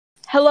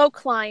Hello,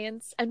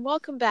 clients, and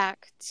welcome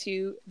back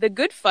to the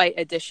Good Fight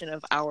edition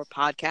of our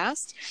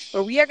podcast,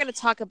 where we are going to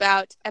talk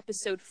about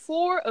episode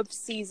 4 of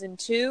season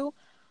 2.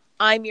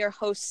 I'm your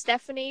host,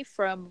 Stephanie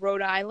from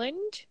Rhode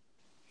Island.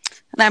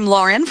 And I'm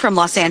Lauren from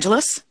Los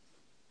Angeles.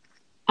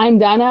 I'm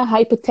Dana,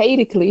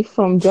 hypothetically,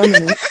 from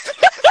Germany.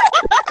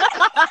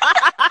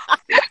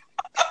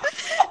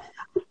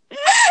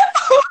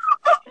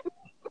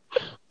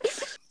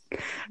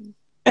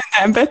 And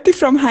I'm Betty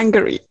from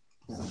Hungary.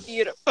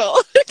 Beautiful.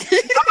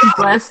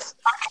 Bless.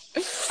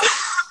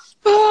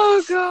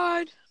 Oh,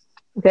 God.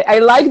 Okay, I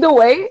like the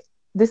way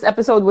this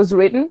episode was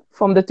written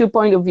from the two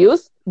point of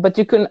views, but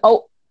you could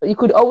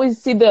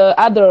always see the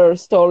other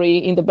story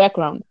in the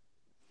background.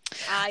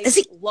 I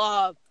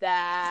love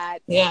that.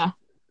 Yeah.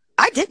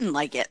 I didn't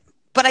like it,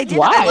 but I did.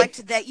 Why? I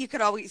liked that you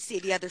could always see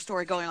the other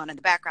story going on in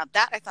the background.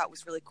 That I thought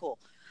was really cool.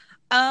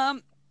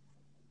 Now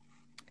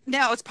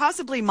it's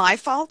possibly my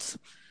fault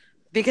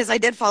because I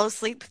did fall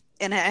asleep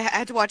and I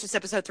had to watch this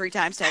episode 3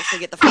 times to actually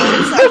get the full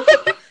episode.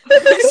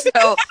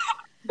 So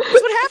that's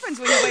what happens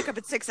when you wake up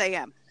at 6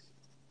 a.m.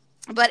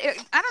 But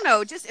I don't know,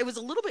 it was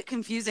a little bit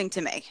confusing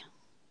to me.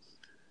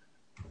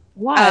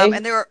 Why?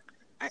 And there were,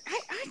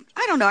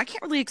 I don't know, I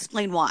can't really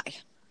explain why.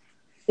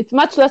 It's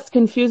much less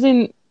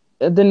confusing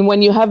than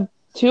when you have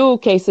two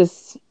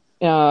cases,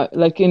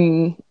 like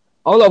in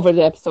all over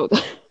the episode.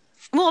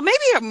 Well,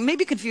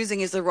 maybe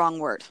confusing is the wrong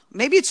word.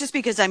 Maybe it's just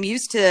because I'm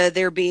used to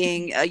there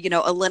being,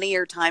 a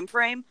linear time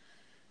frame.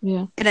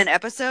 Yeah. In an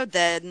episode,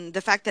 then the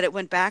fact that it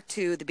went back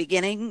to the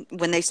beginning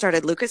when they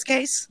started Lucas'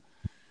 case,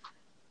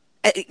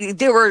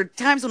 there were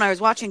times when I was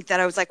watching that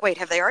I was like, wait,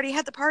 have they already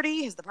had the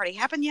party? Has the party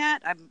happened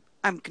yet?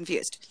 I'm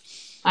confused.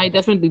 I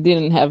definitely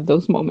didn't have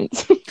those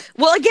moments.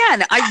 Well,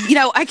 again,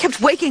 I kept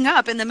waking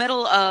up in the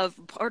middle of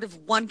part of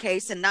one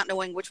case and not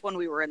knowing which one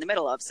we were in the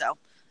middle of. So,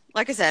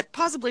 like I said,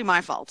 possibly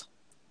my fault.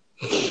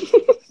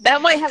 That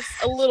might have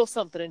a little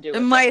something to do with it.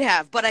 It might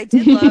have, but I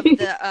did love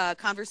the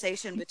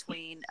conversation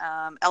between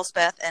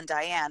Elspeth and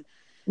Diane.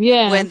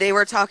 Yeah. When they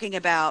were talking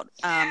about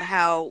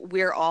how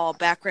we're all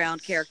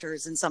background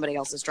characters in somebody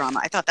else's drama.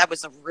 I thought that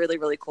was a really,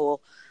 really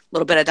cool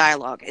little bit of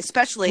dialogue,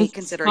 especially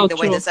considering the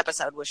way this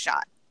episode was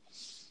shot.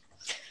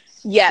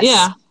 Yes.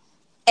 Yeah.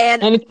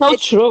 And it's so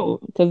true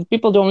because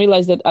people don't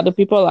realize that other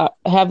people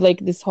have like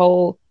this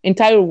whole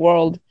entire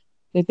world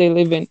that they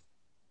live in.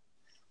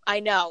 I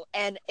know.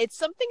 And it's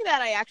something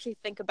that I actually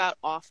think about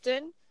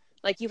often.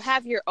 Like you're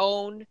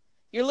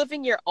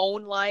living your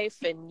own life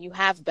and you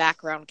have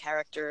background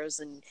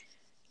characters and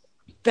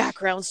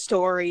background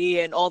story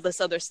and all this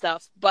other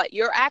stuff, but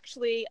you're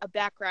actually a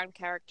background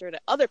character to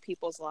other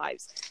people's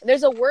lives. And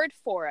there's a word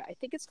for it. I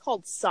think it's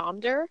called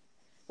sonder,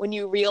 when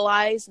you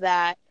realize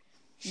that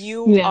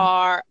you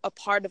are a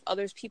part of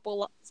other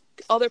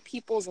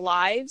people's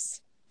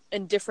lives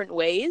in different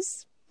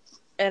ways.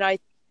 And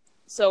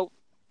so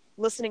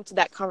listening to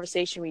that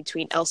conversation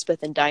between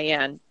Elspeth and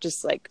Diane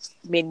just like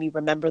made me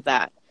remember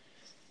that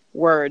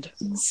word,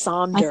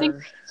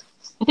 sonder.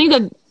 I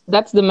think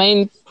that's the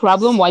main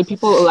problem why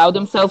people allow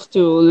themselves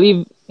to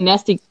leave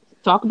nasty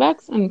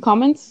talkbacks and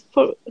comments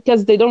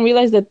because they don't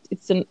realize that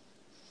it's a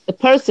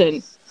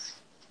person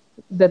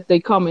that they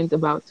comment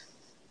about.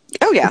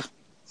 Oh yeah.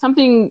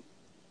 Something,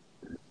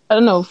 I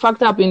don't know,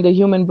 fucked up in the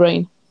human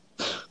brain.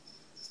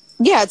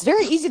 Yeah, it's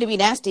very easy to be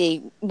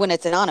nasty when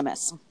it's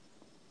anonymous.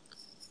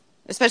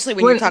 Especially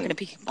when you're talking to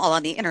people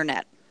on the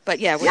internet. But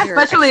yeah,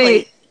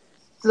 especially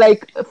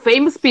like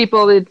famous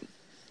people,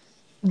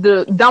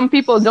 the dumb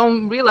people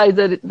don't realize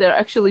that they're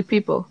actually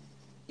people.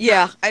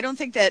 Yeah, I don't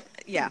think that,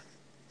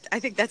 I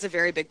think that's a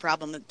very big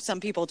problem. That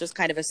some people just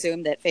kind of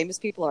assume that famous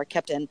people are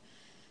kept in,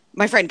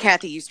 my friend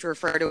Kathy used to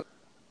refer to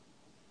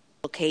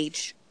a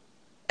cage,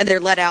 and they're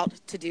let out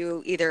to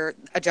do either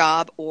a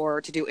job or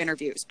to do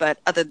interviews. But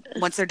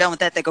once they're done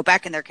with that, they go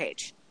back in their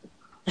cage.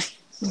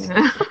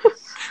 Yeah.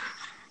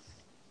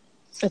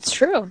 It's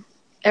true.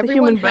 The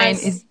human brain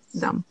is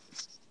dumb.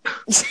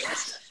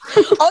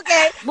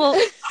 Okay.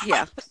 Well,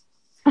 yeah.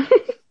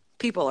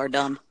 People are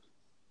dumb.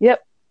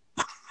 Yep.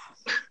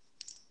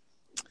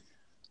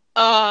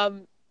 That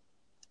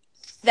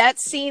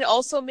scene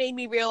also made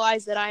me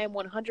realize that I am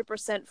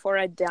 100% for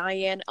a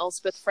Diane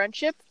Elspeth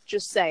friendship.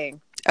 Just saying.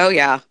 Oh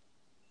yeah.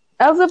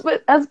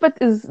 Elspeth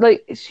is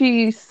like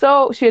she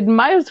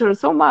admires her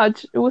so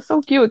much. It was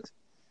so cute.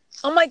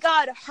 Oh my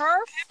God, her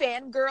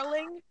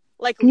fangirling,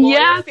 like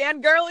lawyer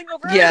fangirling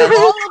over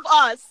all of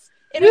us.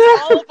 It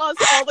is all of us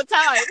all the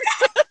time.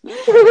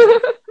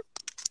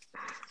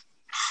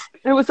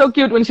 It was so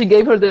cute when she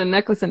gave her the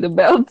necklace and the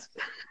belt.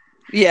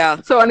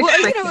 Yeah. So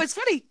unexpected. Well, it's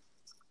funny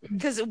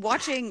because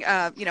watching,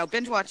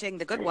 binge watching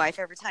The Good Wife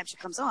every time she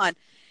comes on,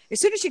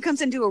 as soon as she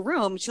comes into a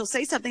room, she'll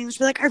say something and she'll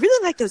be like, I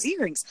really like those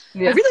earrings.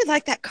 Yeah. I really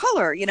like that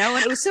color, and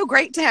it was so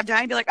great to have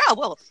Diane be like, oh,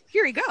 well,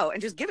 here you go, and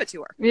just give it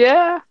to her.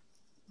 Yeah.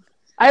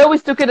 I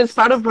always took it as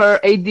part of her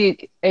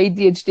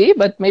ADHD,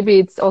 but maybe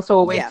it's also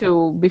a way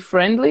to be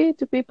friendly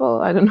to people.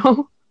 I don't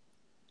know.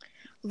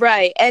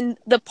 Right. And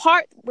the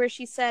part where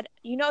she said,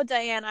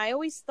 Diane, I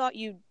always thought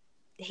you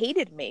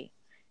hated me.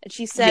 And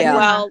she said,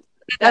 well,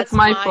 that's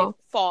my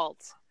fault.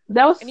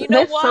 And you know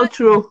That's so what?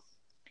 true.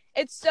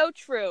 It's so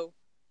true.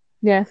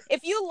 Yes.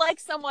 If you like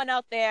someone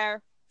out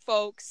there,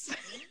 folks,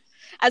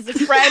 as a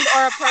friend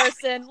or a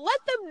person, let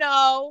them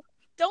know.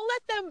 Don't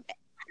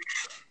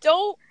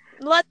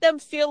let them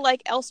feel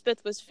like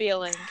Elspeth was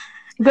feeling.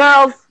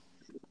 Girls,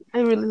 I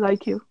really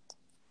like you.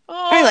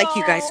 Oh, I like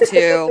you guys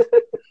too.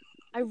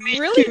 I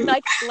really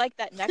like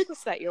that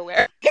necklace that you're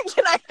wearing. Can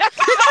I?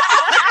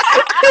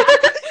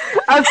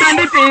 I'll send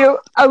it to you.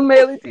 I'll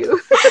mail it to you.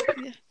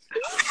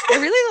 I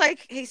really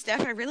like. Hey,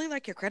 Steph, I really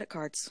like your credit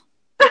cards.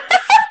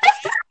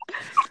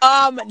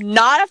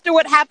 Not after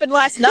what happened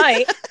last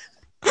night.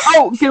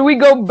 Oh, can we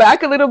go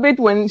back a little bit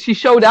when she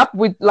showed up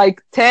with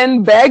like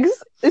 10 bags?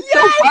 It's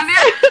so funny.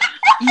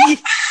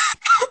 Yes.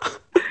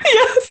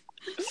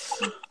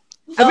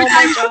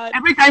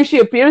 Every time she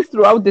appears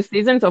throughout the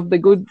seasons of The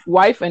Good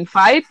Wife and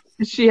Fight,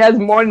 she has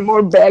more and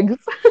more bags.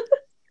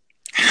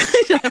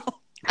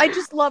 I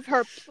just love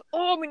her.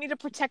 Oh, we need to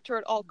protect her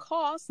at all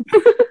costs.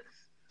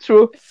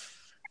 True.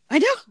 I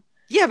know.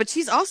 Yeah, but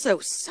she's also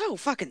so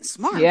fucking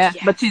smart. Yeah,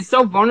 but she's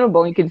so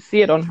vulnerable. You can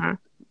see it on her.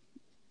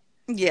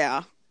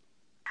 Yeah.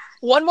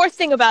 One more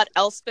thing about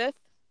Elspeth.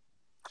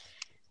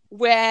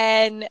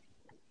 When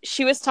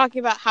she was talking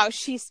about how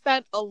she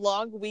spent a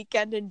long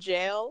weekend in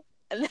jail,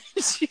 and then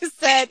she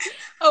said,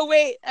 "Oh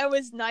wait, that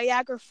was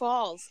Niagara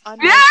Falls on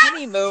my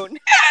honeymoon."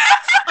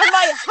 On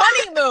my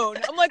honeymoon.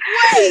 I'm like,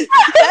 wait,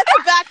 that's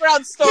a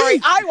background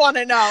story I want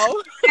to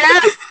know.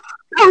 Yeah, that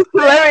was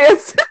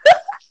hilarious.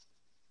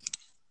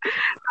 I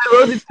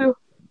wrote it too.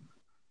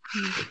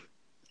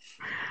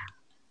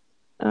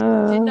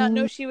 Did not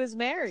know she was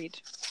married.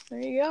 There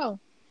you go.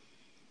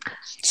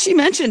 She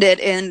mentioned it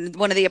in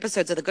one of the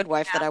episodes of The Good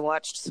Wife that I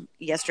watched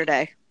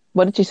yesterday.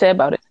 What did she say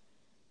about it?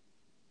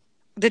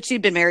 That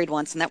she'd been married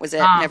once, and that was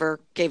it.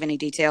 Never gave any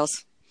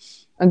details.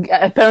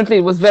 Apparently,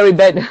 it was very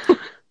bad.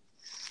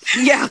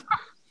 Yeah.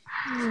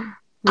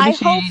 I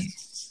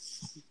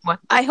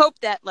hope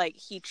that like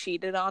he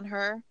cheated on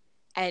her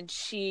and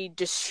she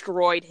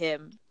destroyed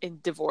him in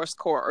divorce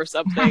court or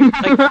something.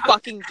 Like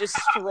fucking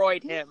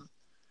destroyed him.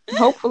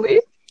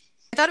 Hopefully.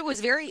 I thought it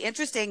was very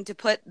interesting to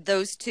put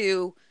those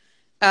two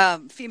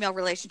female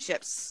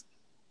relationships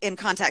in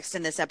context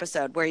in this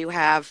episode, where you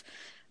have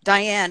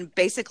Diane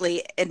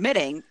basically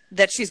admitting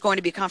that she's going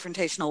to be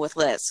confrontational with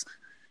Liz.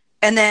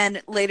 And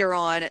then later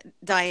on,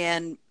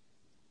 Diane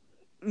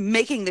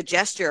making the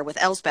gesture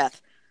with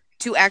Elspeth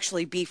to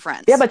actually be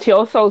friends. Yeah, but she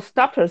also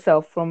stopped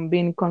herself from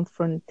being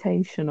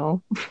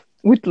confrontational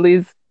with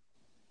Liz.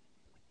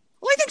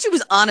 Well, I think she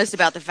was honest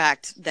about the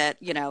fact that,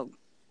 you know,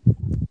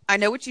 I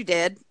know what you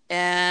did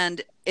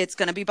and it's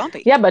going to be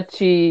bumpy. Yeah, but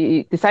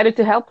she decided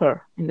to help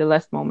her in the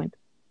last moment.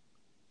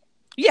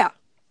 Yeah,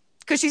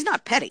 because she's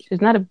not petty.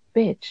 She's not a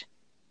bitch.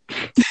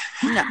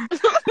 No.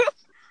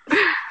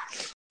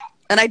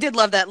 And I did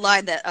love that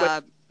line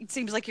that it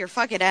seems like your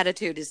fucking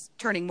attitude is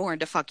turning more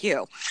into fuck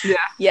you. Yeah.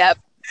 Yep.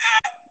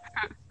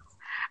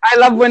 I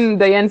love when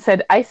Diane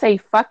said, "I say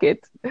fuck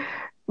it,"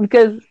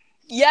 because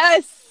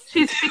yes,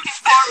 she's speaking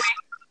for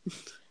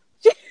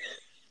me.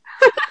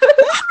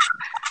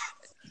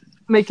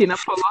 Making up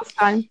for lost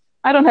time.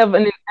 I don't have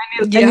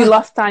any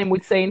lost time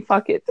with saying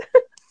fuck it.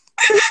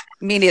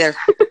 Me neither.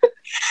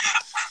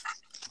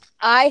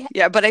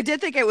 Yeah, but I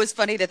did think it was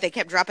funny that they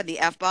kept dropping the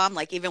F-bomb,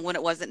 like even when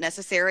it wasn't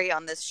necessary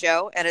on this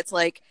show. And it's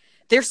like,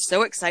 they're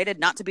so excited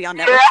not to be on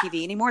network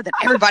TV anymore that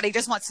everybody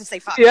just wants to say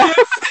fuck. Yeah.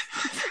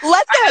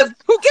 Let them.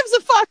 Who gives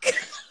a fuck?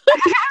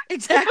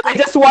 Exactly. I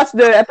just watched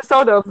the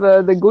episode of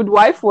The Good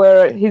Wife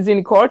where he's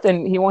in court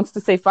and he wants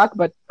to say fuck,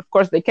 but of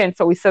course they can't.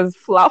 So he says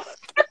fluff.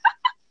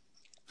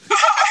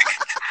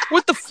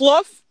 With the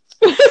fluff?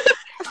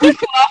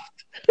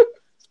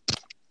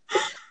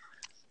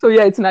 So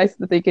yeah, it's nice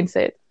that they can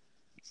say it.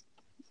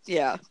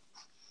 Yeah.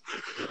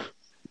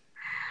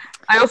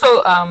 I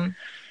also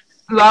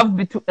love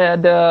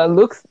the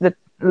looks that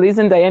Liz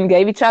and Diane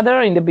gave each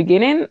other in the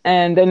beginning,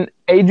 and then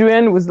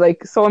Adrian was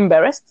like so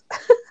embarrassed.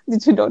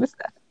 Did you notice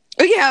that?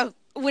 Oh yeah,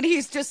 when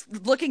he's just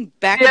looking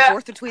back and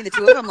forth between the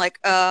two of them, like,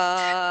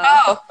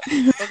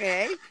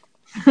 okay.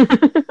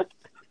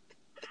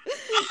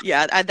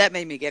 Yeah, that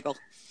made me giggle.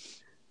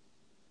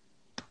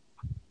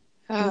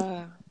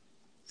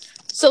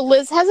 So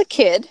Liz has a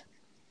kid.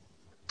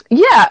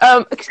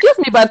 Yeah, excuse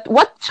me, but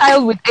what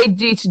child with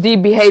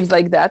ADHD behaves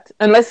like that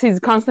unless he's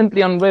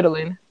constantly on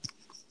Ritalin?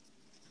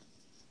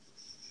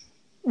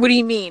 What do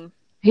you mean?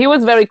 He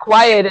was very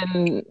quiet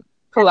and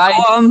polite.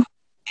 Yeah.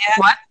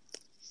 What?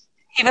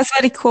 He was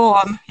very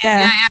calm.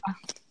 Yeah.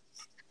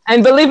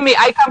 And believe me,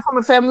 I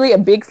come from a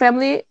big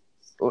family,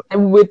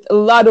 with a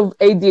lot of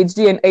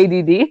ADHD and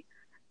ADD.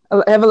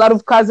 I have a lot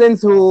of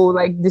cousins who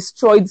like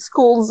destroyed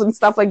schools and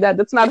stuff like that.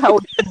 That's not how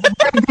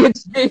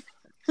ADHD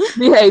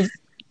behaves.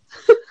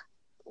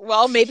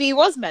 Well, maybe he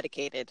was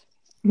medicated.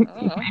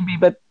 Maybe,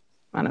 but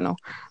I don't know.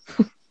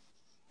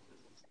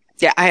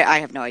 Yeah, I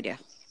have no idea.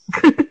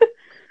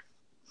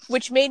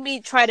 Which made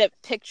me try to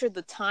picture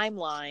the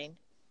timeline,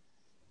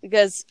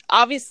 because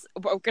obviously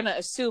we're going to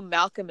assume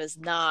Malcolm is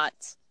not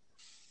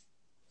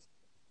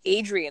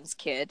Adrian's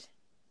kid.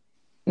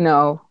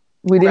 No.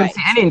 We didn't Right.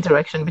 see any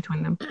interaction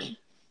between them.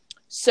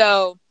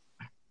 So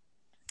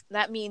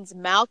that means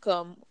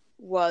Malcolm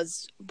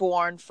was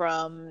born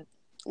from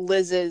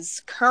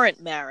Liz's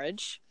current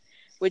marriage,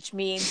 which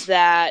means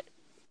that,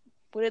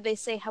 what did they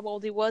say how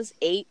old he was?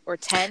 8 or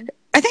 10?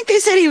 I think they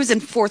said he was in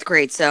 4th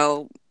grade,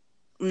 so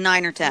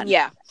 9 or 10.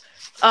 Yeah.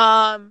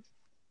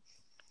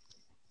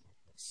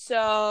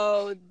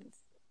 So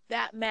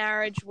that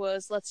marriage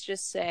was, let's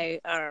just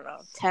say, I don't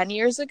know, 10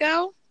 years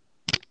ago?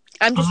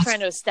 I'm just trying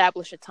to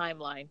establish a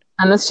timeline.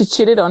 Unless she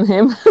cheated on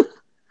him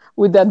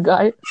with that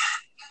guy.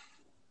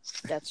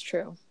 That's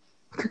true.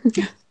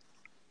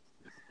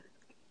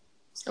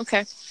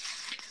 Okay.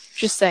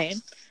 Just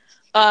saying.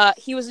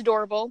 He was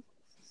adorable.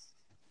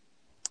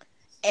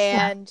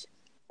 And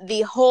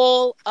the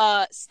whole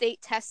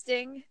state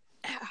testing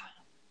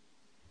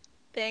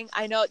thing,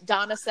 I know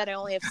Donna said I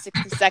only have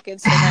 60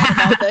 seconds to learn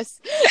about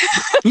this.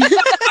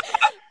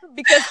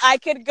 Because I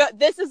could go,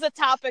 this is a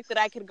topic that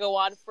I could go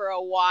on for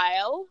a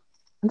while.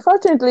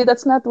 Unfortunately,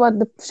 that's not what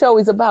the show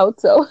is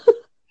about, so.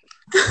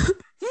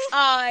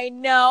 I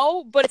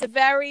know, but it's a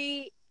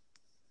very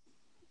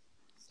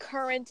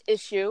current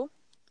issue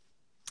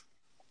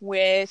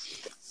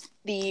with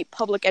the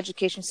public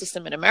education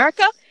system in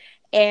America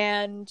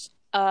and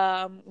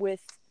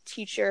with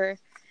teacher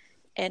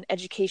and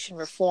education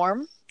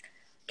reform.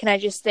 Can I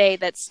just say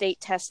that state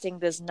testing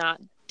does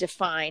not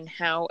define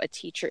how a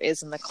teacher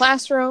is in the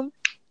classroom,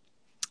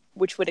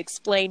 which would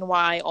explain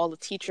why all the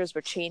teachers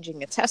were changing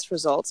the test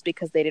results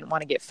because they didn't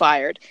want to get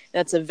fired.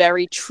 That's a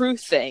very true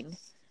thing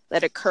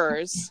that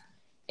occurs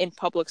in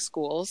public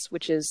schools,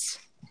 which is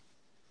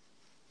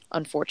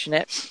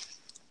unfortunate.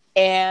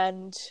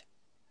 And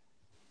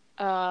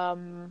I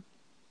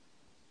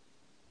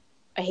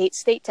hate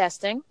state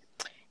testing.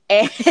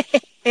 And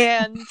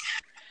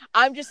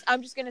I'm just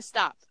gonna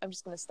stop. I'm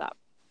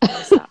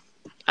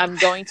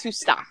going to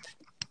stop.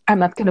 I'm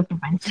not going to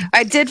prevent you.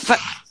 I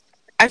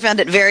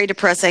found it very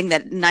depressing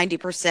that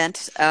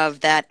 90% of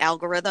that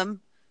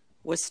algorithm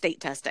was state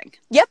testing.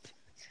 Yep.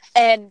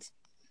 And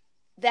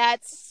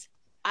that's,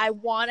 I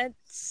want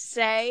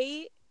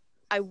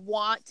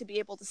to be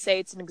able to say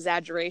it's an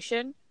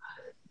exaggeration,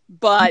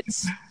 but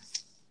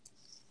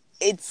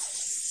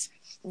it's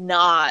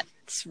not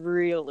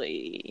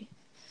really,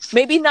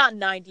 maybe not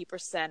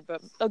 90%,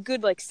 but a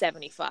good like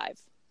 75.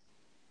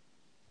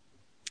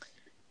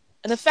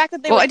 And the fact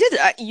that they were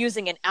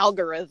using an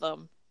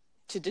algorithm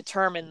to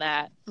determine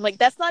that, I'm like,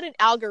 that's not an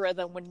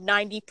algorithm when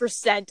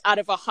 90% out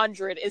of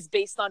 100 is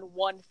based on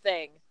one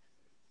thing.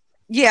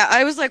 Yeah,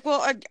 I was like,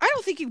 well, I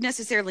don't think you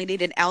necessarily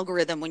need an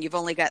algorithm when you've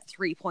only got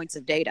 3 points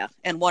of data,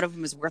 and one of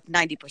them is worth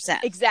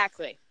 90%.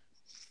 Exactly.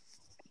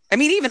 I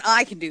mean, even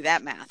I can do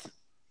that math.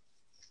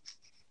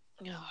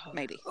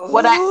 Maybe.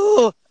 What I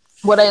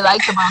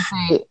like about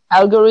the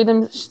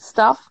algorithm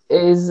stuff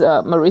is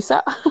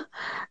Marissa.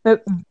 Yeah,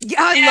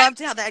 I loved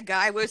how that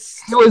guy was.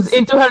 He was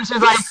into her.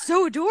 She's like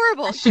so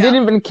adorable. She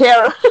didn't even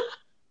care.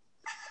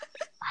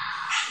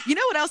 You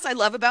know what else I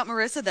love about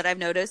Marissa that I've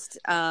noticed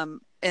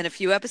in a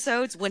few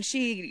episodes? When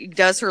she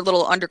does her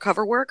little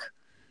undercover work,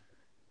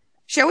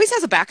 she always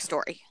has a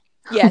backstory.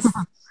 Yes.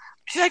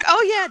 She's like,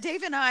 oh yeah,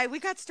 Dave and we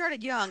got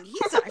started young.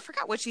 I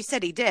forgot what she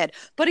said he did,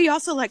 but he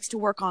also likes to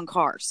work on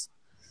cars.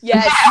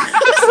 Yes.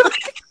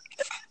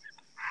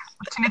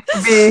 She needs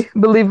to be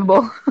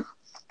believable.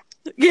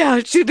 Yeah,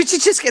 she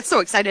just gets so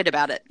excited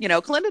about it. You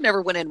know, Kalinda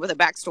never went in with a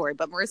backstory,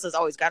 but Marissa's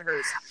always got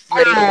hers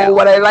ready to go.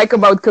 What I like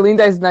about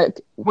Kalinda is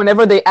that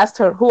whenever they asked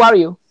her, "Who are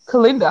you?"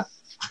 Kalinda.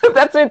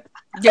 That's it.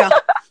 Yeah,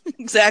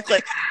 exactly.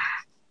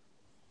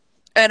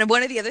 And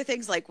one of the other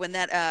things, like when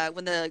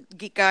the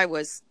geek guy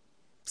was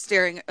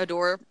staring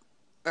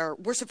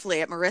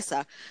worshipfully at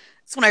Marissa,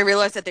 that's when I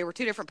realized that there were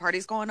two different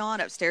parties going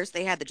on. Upstairs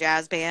they had the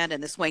jazz band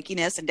and the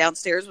swankiness, and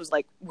downstairs was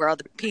like where all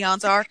the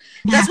peons are.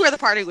 That's where the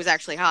party was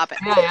actually hopping.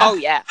 Yeah. Oh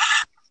yeah.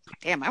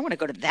 Damn, I want to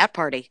go to that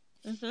party.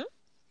 Mm-hmm.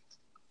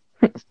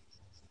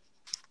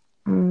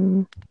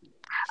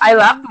 I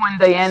loved when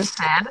Diane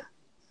said,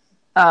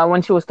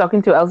 when she was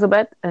talking to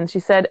Elizabeth, and she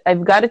said,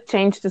 "I've got to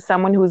change to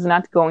someone who's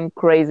not going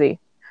crazy,"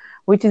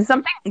 which is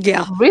something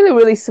really,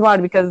 really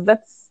smart, because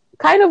that's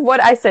kind of what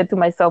I said to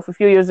myself a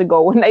few years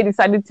ago when I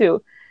decided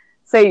to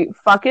say,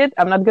 fuck it,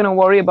 I'm not going to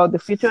worry about the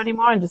future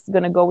anymore. I'm just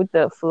going to go with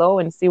the flow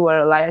and see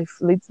where life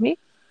leads me.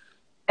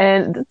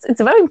 And it's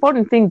a very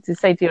important thing to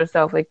say to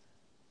yourself, like,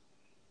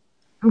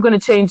 I'm going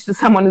to change to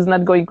someone who's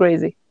not going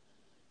crazy.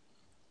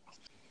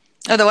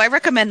 Although I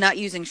recommend not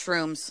using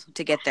shrooms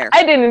to get there.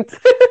 I didn't.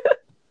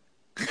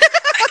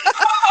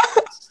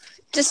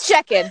 Just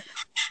checking.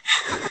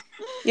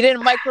 You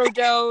didn't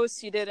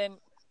microdose.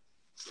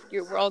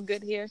 We're all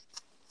good here.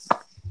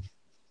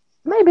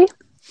 Maybe.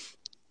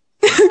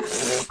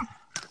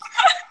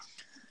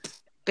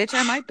 Bitch,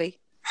 I might be.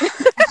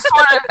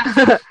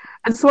 I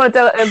just want to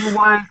tell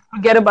everyone,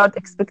 forget about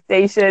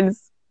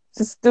expectations.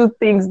 Just do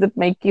things that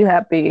make you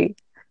happy.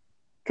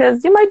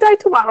 Because you might die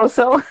tomorrow,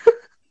 so.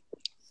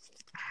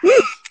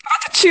 What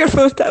a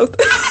cheerful thought.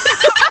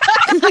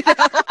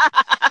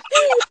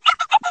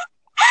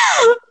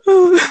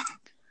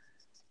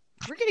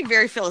 We're getting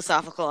very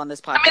philosophical on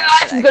this I mean, podcast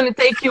life is today. going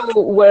to take you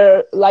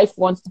where life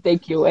wants to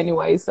take you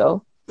anyway,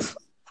 so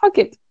fuck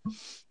it.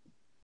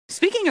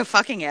 Speaking of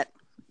fucking it,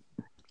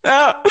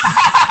 Oh.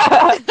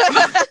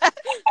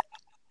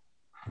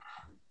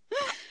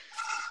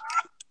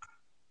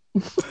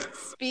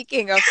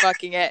 Speaking of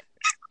fucking it,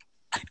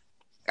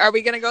 are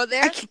we gonna go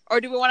there,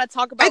 or do we want to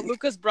talk about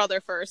Luca's brother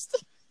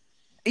first?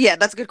 yeah,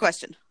 that's a good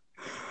question.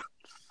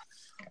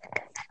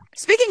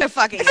 Speaking of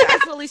fucking it, I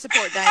fully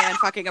support Diane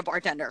fucking a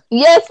bartender.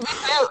 Yes, me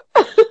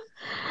too.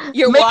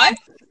 You're Maybe- what?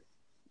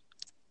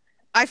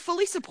 I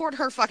fully support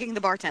her fucking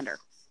the bartender.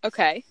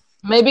 Okay.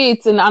 Maybe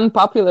it's an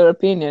unpopular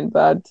opinion,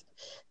 but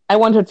I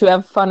want her to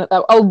have fun.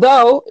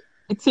 Although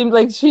it seemed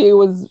like she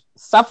was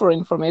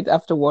suffering from it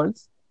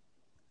afterwards.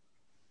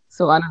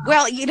 So I don't know.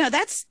 Well, you know,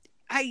 that's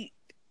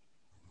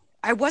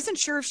I wasn't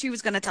sure if she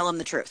was going to tell him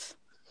the truth.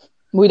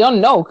 We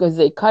don't know because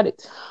they cut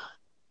it.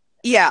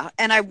 Yeah,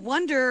 and I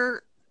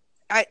wonder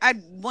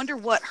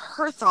what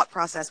her thought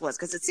process was,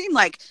 because it seemed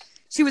like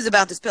she was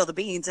about to spill the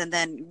beans and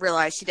then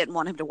realized she didn't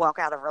want him to walk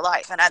out of her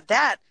life. And at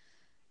that,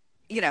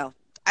 you know,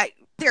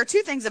 there are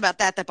two things about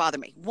that bother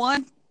me.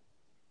 One,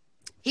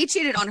 he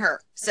cheated on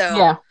her. So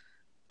Yeah.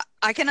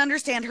 I can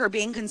understand her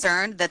being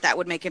concerned that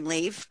would make him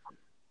leave.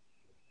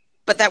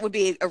 But that would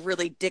be a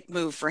really dick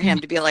move for him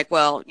to be like,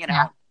 well, you know.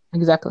 Yeah.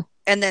 Exactly.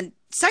 And then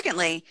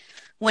secondly,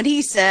 when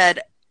he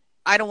said,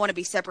 I don't want to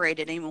be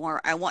separated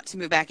anymore, I want to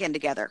move back in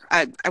together,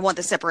 I want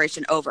the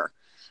separation over,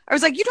 I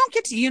was like, you don't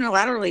get to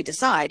unilaterally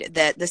decide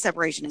that the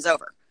separation is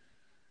over,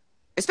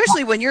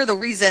 especially when you're the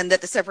reason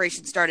that the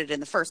separation started in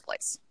the first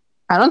place.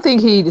 I don't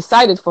think he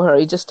decided for her.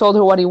 He just told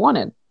her what he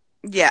wanted.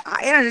 Yeah,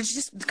 and it's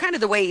just kind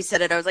of the way he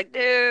said it. I was like,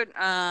 dude,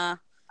 I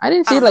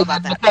didn't see I it don't like know that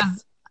about that.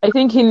 because I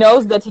think he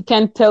knows that he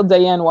can't tell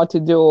Diane what to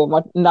do or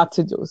what not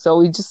to do.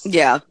 So he just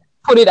yeah.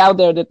 put it out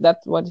there that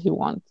that's what he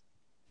wants.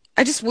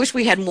 I just wish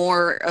we had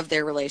more of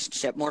their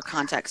relationship, more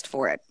context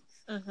for it.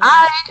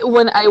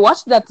 When I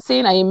watched that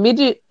scene, I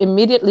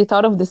immediately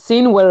thought of the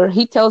scene where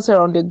he tells her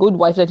on The Good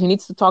Wife that he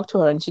needs to talk to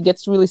her, and she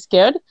gets really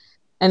scared.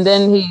 And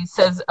then he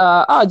says,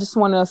 I just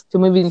want us to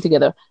move in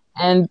together.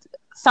 And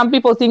some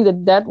people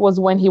think that was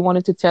when he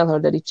wanted to tell her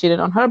that he cheated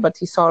on her, but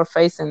he saw her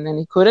face and then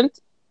he couldn't.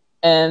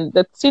 And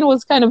that scene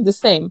was kind of the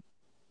same.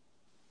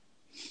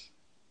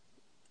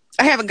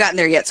 I haven't gotten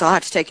there yet, so I'll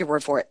have to take your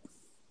word for it.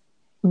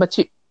 But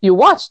you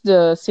watched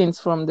the scenes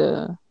from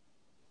the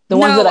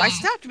ones that I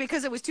stopped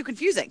because it was too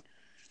confusing.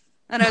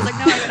 And I was like,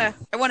 no,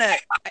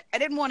 I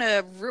didn't want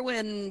to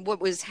ruin what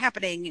was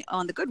happening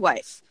on The Good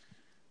Wife.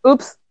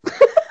 Oops.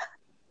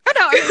 Oh,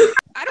 no, I mean,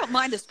 I don't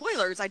mind the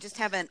spoilers. I just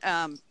haven't,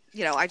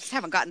 I just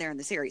haven't gotten there in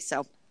the series.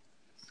 So,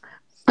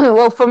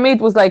 Well, for me, it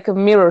was like a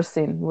mirror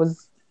scene.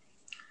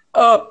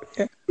 Oh,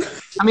 yeah.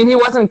 I mean, he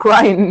wasn't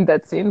crying in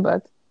that scene,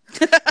 but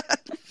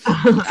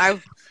I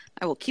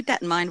will keep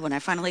that in mind when I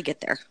finally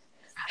get there.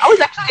 I was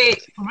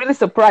actually really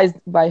surprised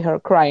by her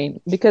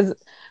crying because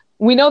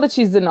we know that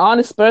she's an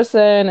honest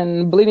person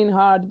and bleeding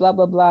heart, blah,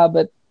 blah, blah,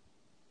 but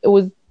it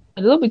was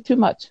a little bit too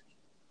much.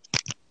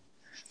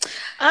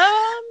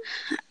 I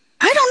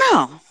don't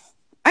know.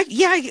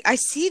 I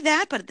see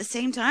that, but at the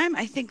same time,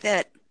 I think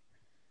that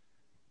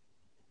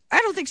I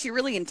don't think she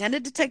really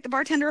intended to take the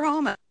bartender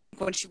home.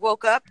 When she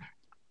woke up,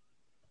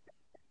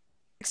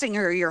 texting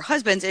her, your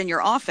husband's in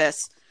your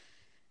office,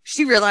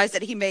 she realized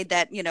that he made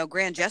that,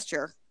 grand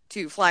gesture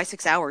to fly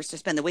 6 hours to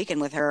spend the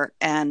weekend with her,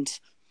 and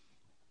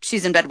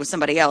she's in bed with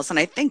somebody else. And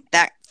I think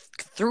that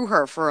threw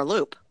her for a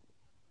loop.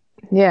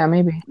 Yeah,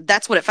 maybe.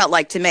 That's what it felt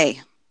like to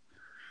me.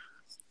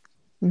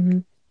 Mm-hmm.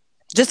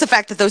 Just the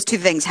fact that those two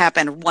things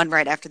happened one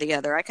right after the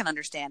other, I can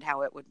understand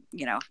how it would,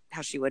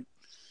 how she would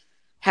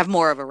have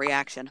more of a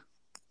reaction.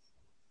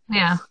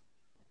 Yeah.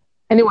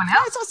 Anyone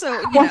else It's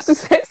also, wants to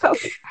say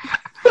something?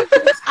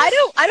 I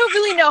don't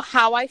really know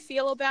how I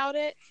feel about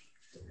it.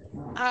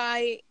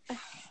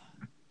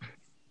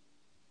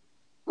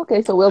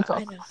 Okay, so we'll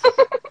talk.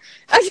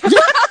 I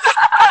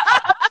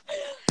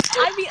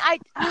mean,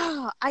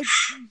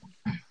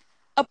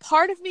 a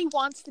part of me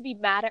wants to be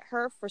mad at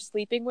her for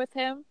sleeping with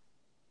him.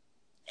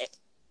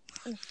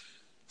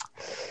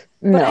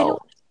 No.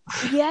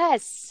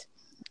 Yes.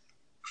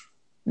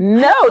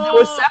 No, they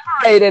were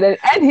separated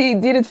and he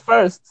did it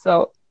first,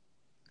 so.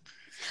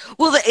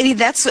 Well,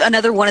 that's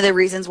another one of the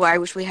reasons why I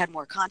wish we had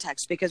more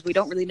context, because we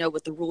don't really know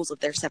what the rules of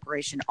their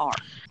separation are.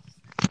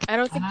 I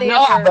don't think I they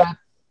know, ever.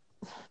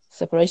 but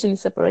separation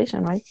is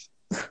separation, right?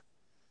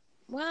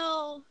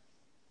 Well,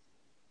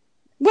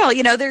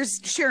 there's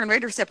Sharon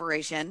Rader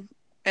separation,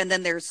 and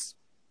then there's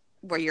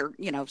where you're,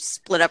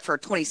 split up for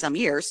 20 some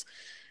years.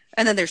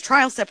 And then there's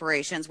trial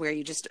separations where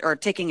you just are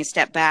taking a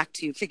step back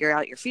to figure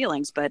out your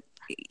feelings. But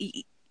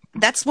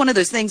that's one of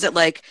those things that,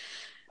 like,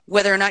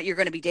 whether or not you're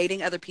going to be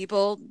dating other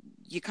people,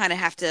 you kind of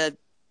have to,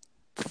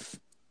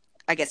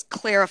 I guess,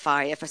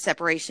 clarify if a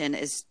separation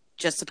is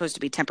just supposed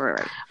to be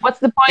temporary. What's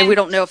the point? And we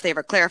don't know if they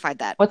ever clarified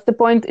that. What's the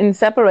point in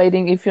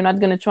separating if you're not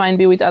going to try and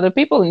be with other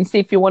people and see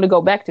if you want to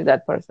go back to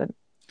that person?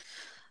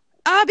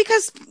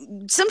 Because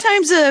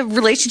sometimes a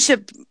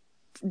relationship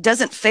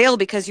doesn't fail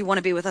because you want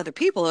to be with other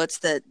people. It's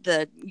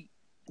the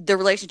the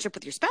relationship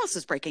with your spouse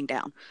is breaking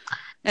down.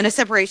 And a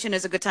separation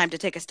is a good time to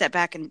take a step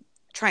back and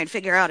try and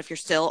figure out if you're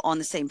still on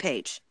the same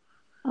page.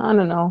 I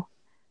don't know.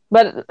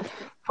 But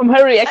from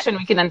her reaction,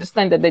 we can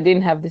understand that they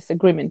didn't have this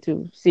agreement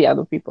to see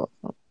other people.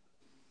 So.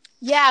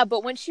 Yeah,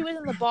 but when she was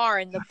in the bar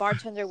and the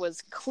bartender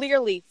was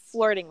clearly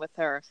flirting with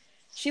her,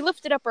 she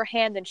lifted up her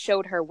hand and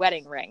showed her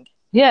wedding ring.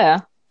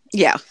 Yeah.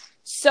 Yeah.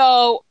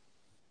 So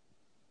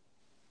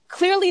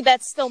clearly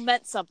that still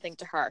meant something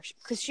to her,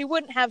 because she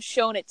wouldn't have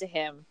shown it to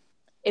him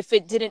if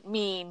it didn't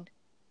mean,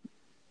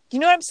 you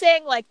know what I'm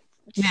saying? Like,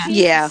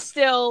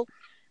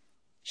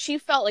 she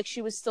felt like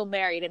she was still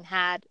married and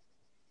had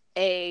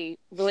a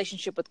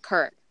relationship with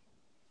Kurt,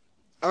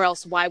 or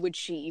else why would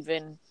she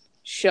even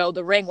show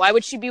the ring? Why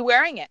would she be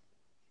wearing it?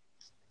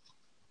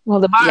 Well,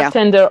 the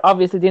bartender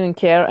obviously didn't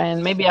care,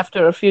 and maybe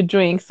after a few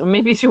drinks, or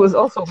maybe she was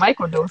also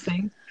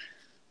microdosing.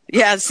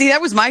 Yeah, see,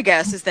 that was my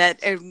guess, is that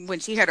when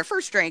she had her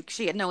first drink,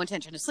 she had no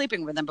intention of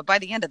sleeping with him. But by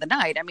the end of the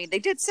night, I mean, they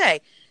did say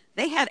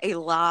they had a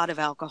lot of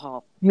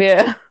alcohol.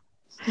 Yeah.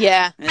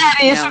 Yeah.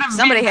 And,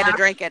 somebody had to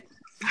drink it.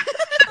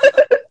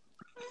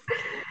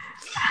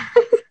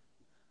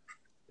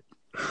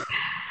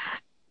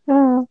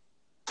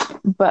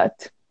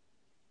 But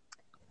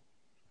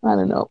I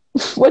don't know.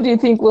 What do you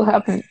think will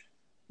happen?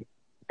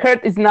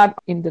 Kurt is not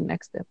in the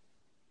next step.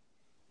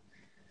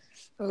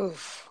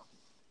 Oof.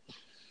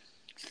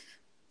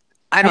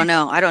 I don't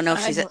know. I don't know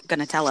if she's going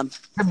to tell him.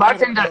 The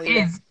bartender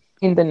is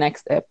in the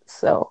next step,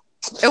 so.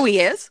 Oh, he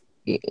is?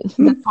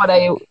 That's what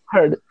I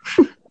heard.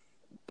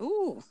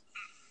 Ooh.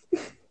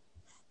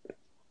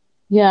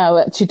 Yeah,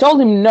 well, she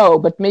told him no,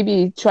 but maybe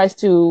he tries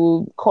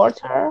to court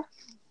her.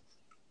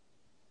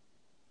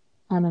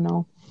 I don't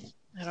know.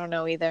 I don't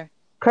know either.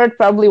 Kurt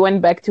probably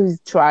went back to his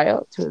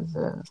trial.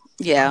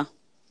 Yeah.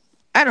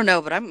 I don't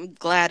know, but I'm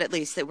glad at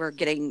least that we're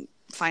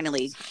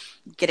finally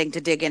getting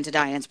to dig into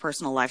Diane's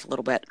personal life a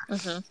little bit.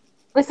 Mm-hmm.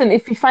 Listen,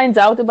 if he finds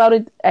out about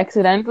it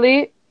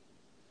accidentally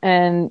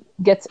and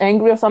gets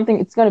angry or something,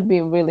 it's going to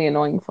be really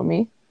annoying for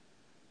me.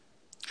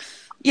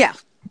 Yeah.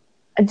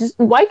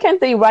 Why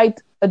can't they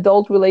write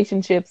adult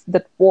relationships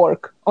that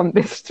work on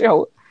this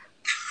show?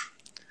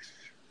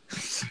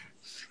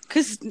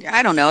 Because,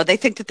 I don't know, they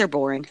think that they're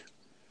boring.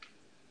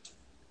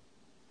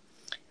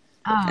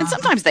 And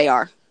sometimes they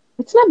are.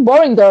 It's not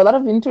boring. There are a lot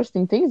of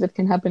interesting things that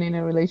can happen in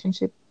a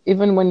relationship,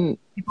 even when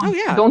people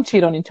don't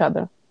cheat on each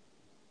other.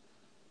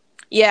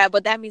 Yeah,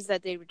 but that means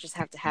that they would just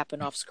have to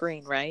happen off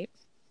screen, right?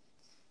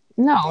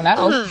 No, not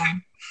all the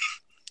time.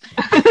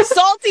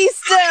 Salty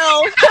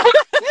still.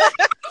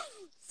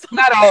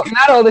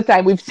 Not all the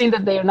time. We've seen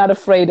that they are not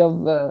afraid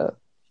of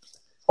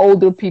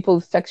older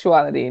people's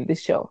sexuality in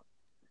this show.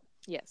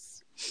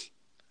 Yes.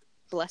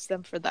 Bless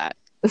them for that.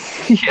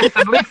 Yes,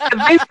 at least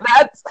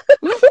that.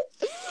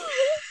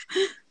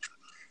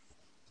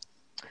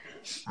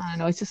 I don't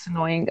know, it's just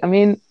annoying. I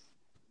mean,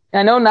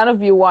 I know none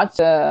of you watch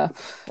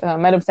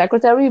Madam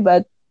Secretary,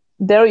 but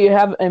there you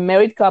have a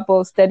married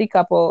couple, steady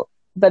couple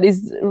that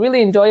is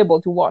really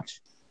enjoyable to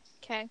watch.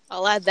 Okay,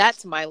 I'll add that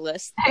to my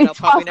list that I'll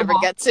probably never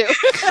get to.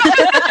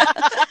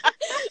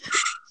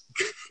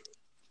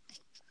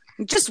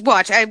 Just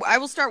watch. I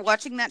will start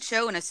watching that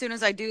show, and as soon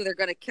as I do, they're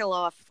going to kill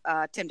off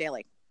Tim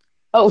Daly.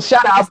 Oh,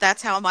 shut up.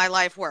 That's how my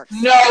life works.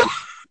 No.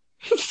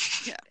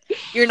 Yeah.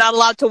 You're not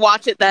allowed to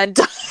watch it then.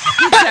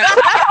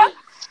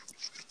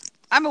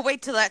 I'm going to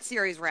wait till that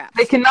series wraps.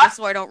 They cannot,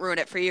 so I don't ruin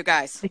it for you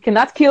guys. They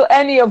cannot kill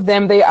any of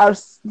them.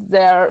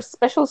 They're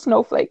special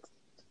snowflakes.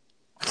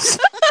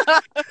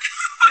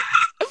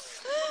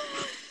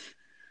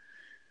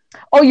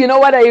 Oh, you know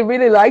what I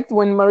really liked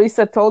when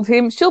Marissa told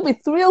him she'll be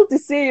thrilled to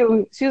see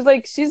you. She was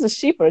like, she's a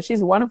sheeper.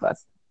 She's one of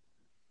us.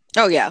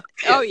 Oh, yeah.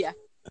 Oh, yeah.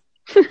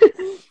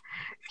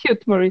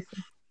 Cute, Marissa.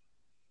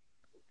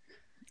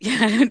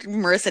 Yeah,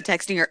 Marissa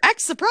texting her,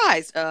 act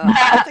surprised.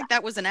 I don't think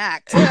that was an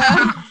act.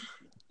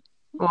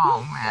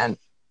 Oh, man.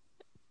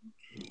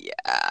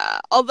 Yeah.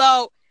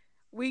 Although,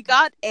 we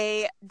got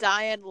a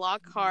Diane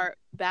Lockhart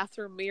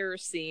bathroom mirror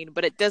scene,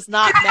 but it does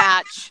not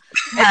match.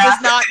 It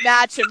does not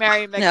match a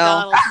Mary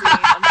McDonald scene.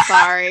 I'm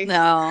sorry.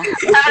 No.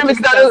 Mary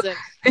McDonald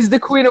is the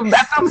queen of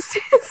bathroom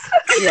scenes.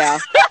 Yeah.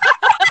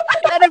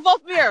 That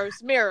involved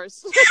mirrors.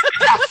 Mirrors.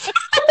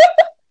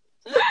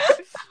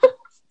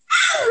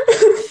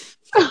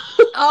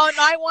 Oh, and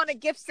I want a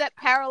gift set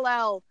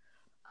parallel.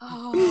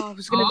 Oh,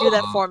 who's going to do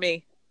that for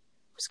me?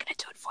 Who's going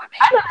to do it for me?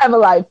 I don't have a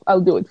life. I'll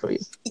do it for you.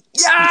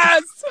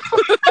 Yes!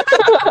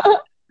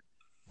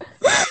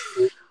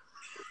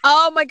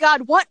 Oh my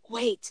God. What?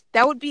 Wait,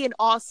 that would be an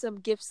awesome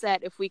gift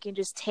set if we can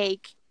just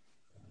take.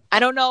 I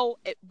don't know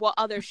what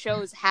other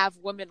shows have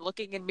women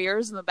looking in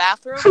mirrors in the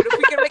bathroom, but if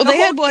we can make a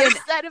whole gift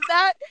set of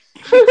that,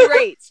 it'd be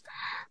great.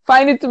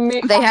 Find it to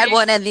me. They had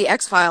one in the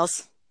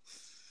X-Files.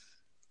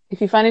 If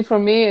you find it for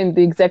me in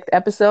the exact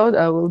episode,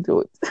 I will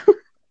do it.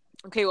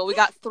 Okay, well, we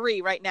got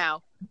 3 right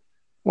now.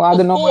 Well, I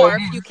don't know. 4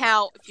 if you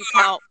count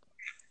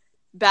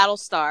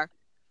Battlestar.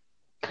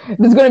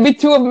 There's gonna be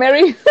 2 of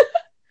Mary.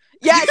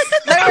 Yes,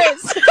 there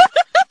is.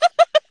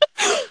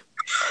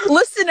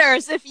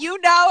 Listeners, if you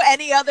know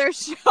any other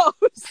shows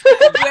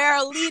where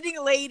a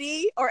leading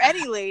lady or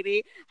any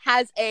lady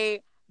has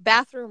a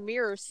bathroom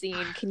mirror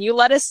scene, can you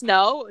let us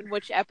know in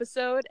which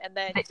episode? And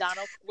then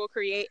Donald will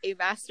create a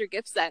master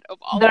gift set of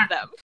all of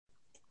them.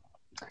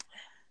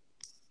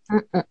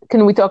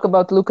 Can we talk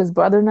about Luca's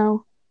brother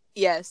now?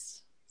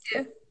 Yes.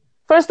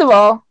 First of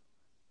all,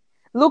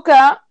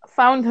 Luca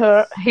found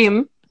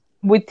him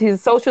with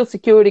his social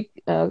security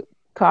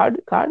card,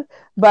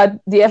 but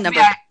the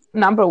FBI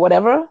number,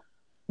 whatever,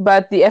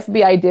 but the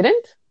FBI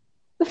didn't.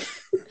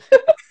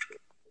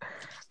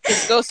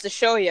 This goes to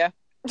show you.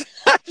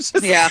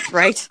 Yeah,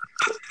 right.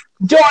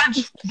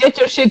 George, get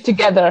your shit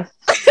together.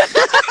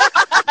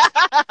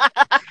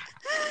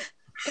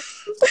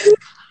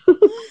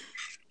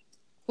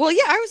 Well,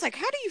 yeah, I was like,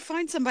 how do you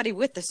find somebody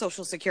with the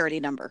social security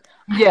number?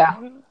 Yeah.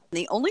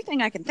 The only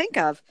thing I can think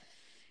of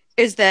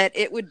is that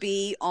it would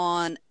be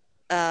on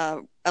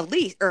a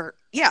lease, a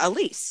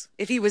lease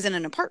if he was in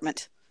an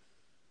apartment.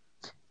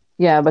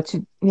 Yeah, but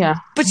she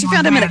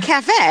found him in a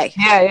cafe.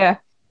 Yeah.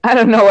 I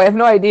don't know. I have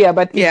no idea.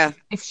 But yeah,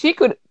 if she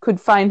could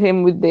find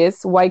him with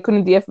this, why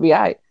couldn't the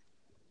FBI?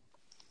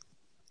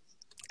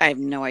 I have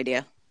no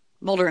idea.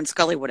 Mulder and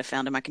Scully would have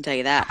found him. I can tell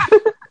you that.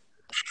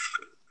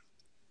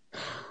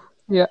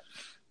 Yeah.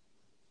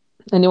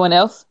 Anyone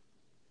else?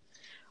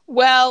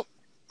 Well,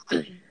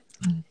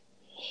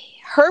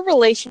 her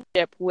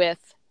relationship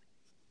with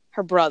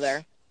her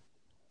brother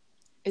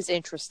is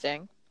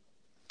interesting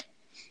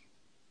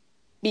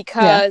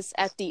because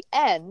at the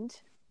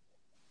end,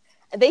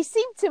 they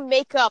seem to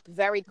make up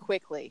very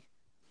quickly.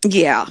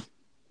 Yeah.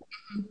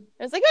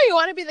 It's like, oh, you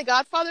want to be the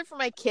godfather for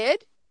my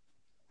kid?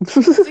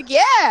 It's like,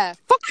 yeah,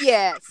 fuck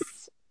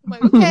yes. I'm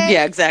like, okay.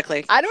 Yeah,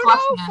 exactly. I don't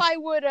know if I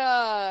would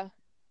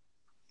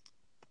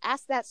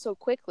ask that so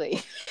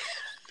quickly.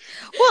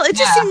 Well, it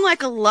just seemed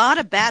like a lot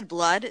of bad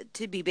blood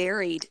to be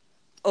buried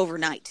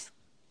overnight.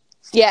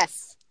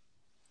 Yes.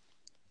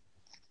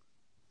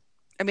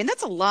 I mean,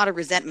 that's a lot of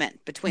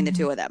resentment between the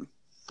two of them.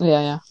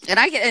 Yeah. And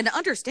I get an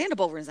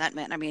understandable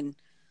resentment. I mean,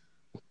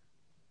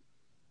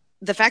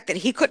 the fact that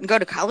he couldn't go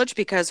to college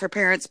because her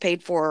parents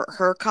paid for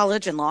her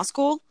college and law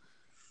school,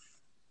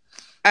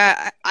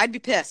 I'd be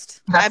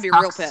pissed. I'd be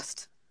real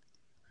pissed.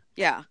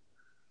 Yeah.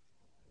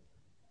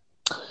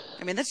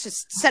 I mean, that's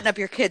just setting up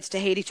your kids to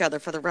hate each other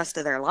for the rest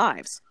of their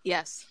lives.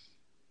 Yes.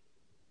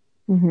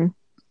 Mm-hmm.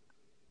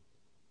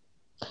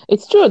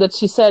 It's true that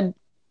she said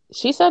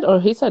or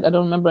he said, I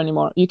don't remember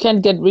anymore, you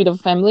can't get rid of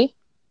family.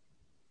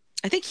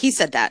 I think he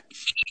said that.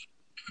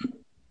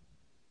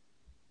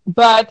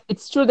 But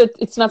it's true that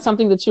it's not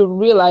something that you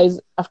realize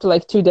after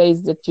like 2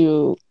 days that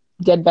you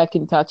get back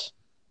in touch.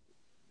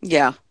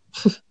 Yeah.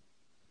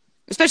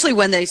 Especially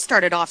when they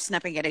started off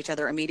snapping at each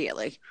other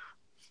immediately.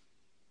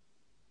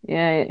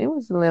 Yeah, it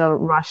was a little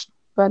rushed,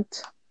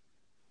 but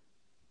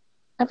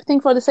everything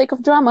for the sake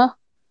of drama.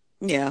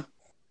 Yeah.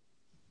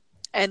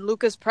 And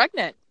Luca's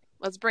pregnant.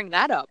 Let's bring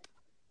that up.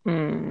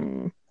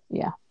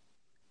 Yeah.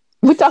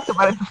 We talked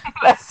about it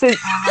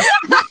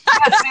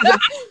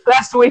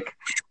last week.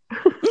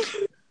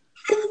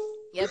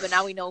 Yeah, but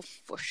now we know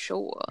for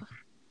sure.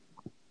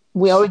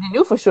 We already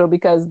knew for sure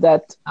because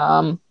that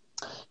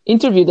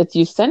interview that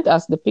you sent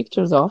us the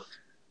pictures of,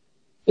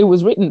 it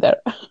was written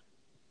there.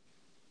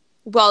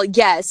 Well,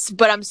 yes,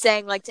 but I'm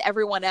saying like to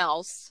everyone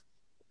else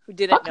who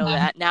didn't know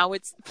that, now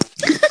it's...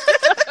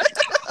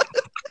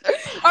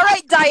 All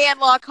right, Diane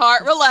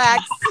Lockhart,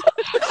 relax.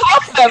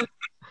 Fuck them.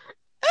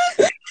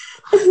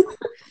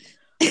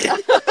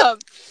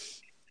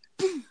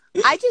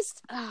 I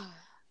just...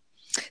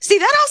 See,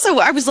 that also,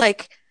 I was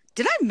like,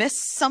 did I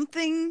miss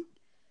something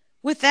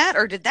with that?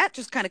 Or did that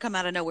just kind of come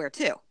out of nowhere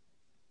too?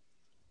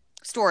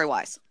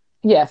 Story-wise.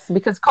 Yes,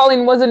 because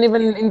Colin wasn't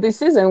even in this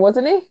season,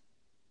 wasn't he?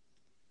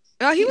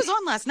 Oh, he was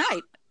on last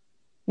night.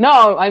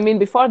 No, I mean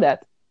before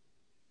that.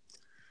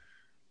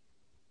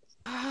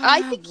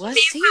 I think was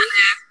he?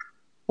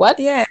 What?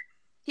 Yeah.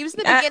 He was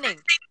in the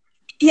beginning.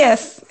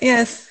 Yes.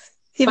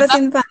 He was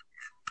in that.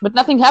 But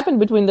nothing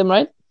happened between them,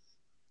 right?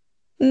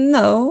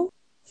 No.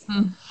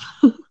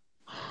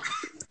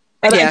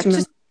 Yeah,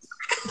 just...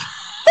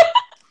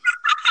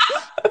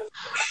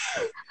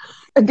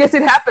 I guess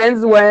it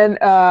happens when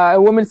a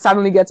woman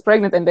suddenly gets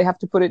pregnant and they have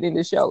to put it in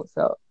the show.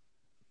 So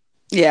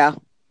yeah.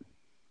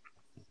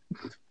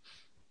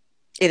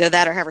 Either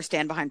that or have her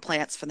stand behind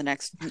plants for the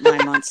next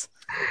 9 months.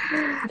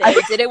 They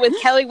did it with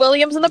Kelly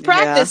Williams in the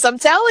practice, I'm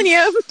telling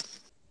you.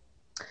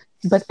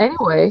 But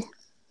anyway.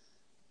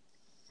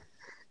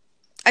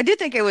 I did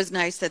think it was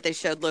nice that they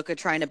showed Luca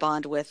trying to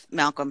bond with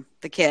Malcolm,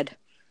 the kid.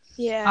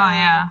 Yeah. Oh,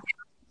 yeah.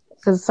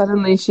 Because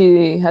suddenly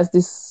she has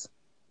this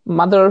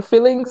mother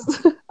feelings.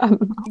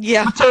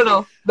 Yeah.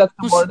 Maternal, that's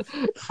the word.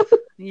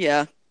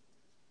 Yeah.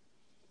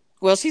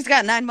 Well, she's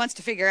got 9 months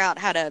to figure out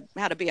how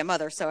to be a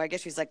mother, so I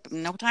guess she's like,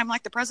 no time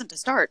like the present to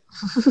start.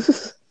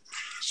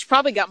 She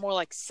probably got more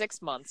like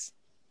 6 months.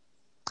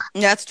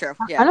 Yeah, that's true.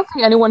 Yeah. I don't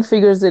think anyone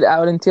figures it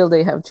out until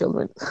they have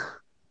children.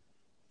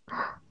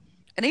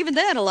 And even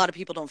then, a lot of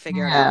people don't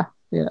figure it out.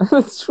 Yeah,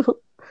 that's true.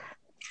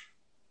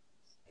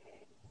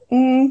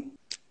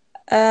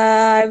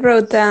 I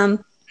wrote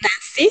down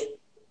Nancy.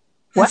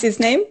 What's his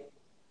name?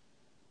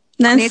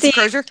 Nancy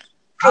Crozier.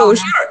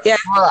 Crozier. Yeah.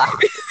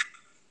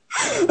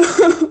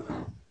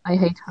 I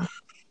hate her.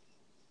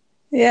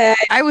 Yeah,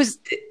 I was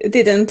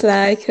didn't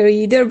like her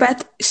either,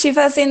 but she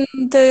was in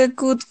The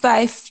Good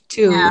Wife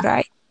too, Yeah.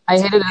 right? I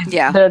hated it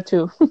Yeah. there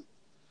too.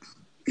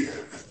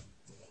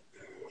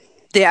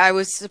 Yeah, I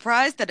was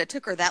surprised that it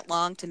took her that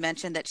long to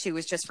mention that she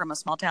was just from a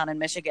small town in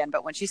Michigan.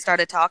 But when she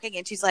started talking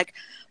and she's like,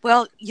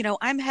 well, you know,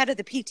 I'm head of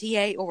the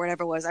PTA or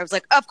whatever it was, I was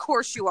like, of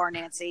course you are,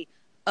 Nancy.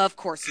 Of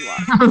course you are.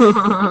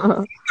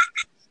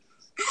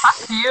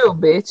 Fuck you,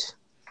 bitch.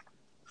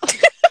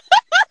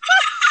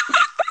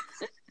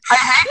 I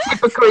hate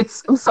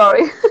hypocrites. I'm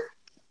sorry.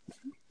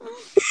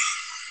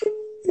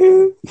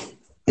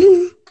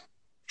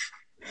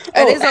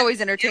 It is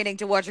always entertaining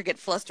to watch her get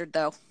flustered,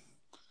 though.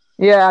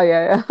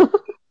 Yeah.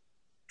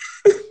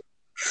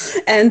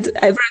 And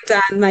I wrote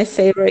down my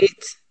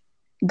favorite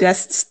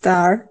guest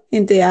star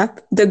in the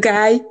app, the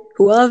guy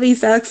who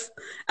always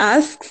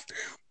asks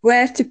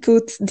where to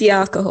put the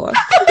alcohol.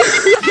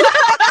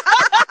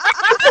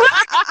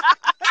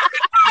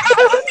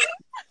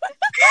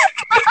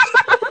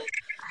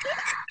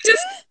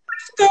 Just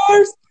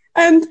stores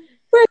and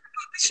where to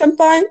put the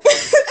champagne.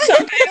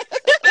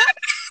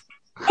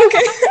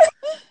 Okay.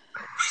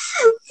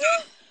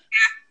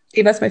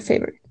 He was my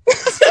favorite.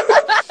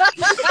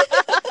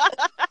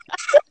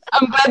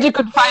 I'm glad you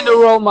could find a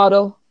role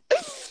model.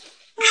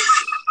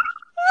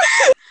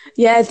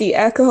 Yeah, the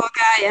alcohol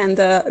guy and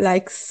the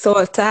like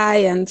soul tie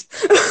and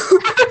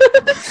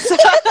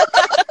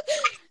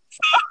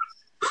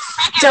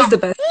just the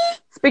best.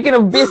 Speaking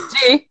of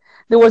BSG,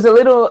 there was a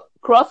little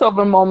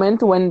crossover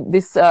moment when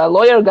this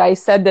lawyer guy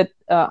said that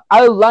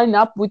I'll line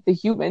up with the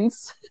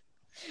humans.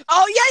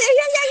 Oh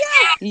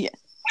yeah.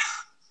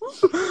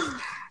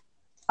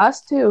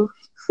 Us too.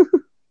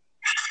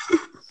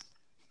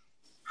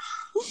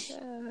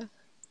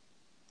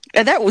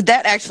 And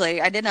that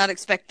actually, I did not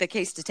expect the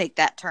case to take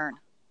that turn.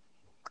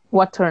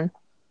 What turn?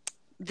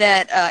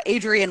 That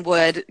Adrian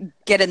would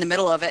get in the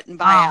middle of it and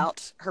buy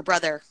out her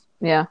brother.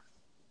 Yeah.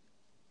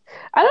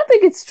 I don't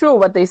think it's true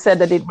what they said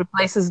that it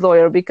replaces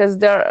lawyers because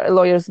there are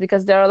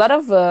a lot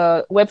of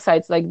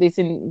websites like this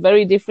in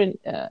very different,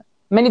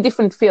 many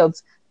different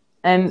fields,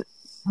 and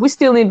we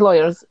still need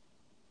lawyers.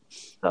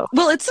 So.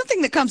 Well, it's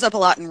something that comes up a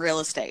lot in real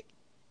estate.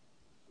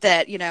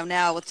 That, you know,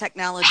 now with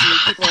technology,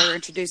 people are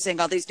introducing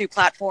all these new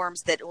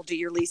platforms that will do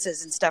your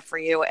leases and stuff for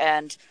you.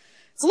 And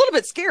it's a little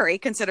bit scary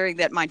considering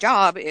that my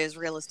job is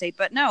real estate.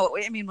 But no,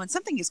 I mean, when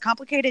something is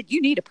complicated,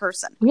 you need a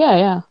person.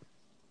 Yeah.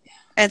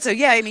 And so,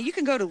 yeah, I mean, you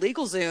can go to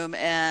LegalZoom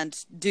and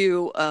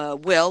do a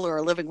will or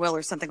a living will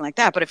or something like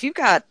that. But if you've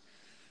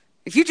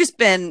just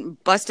been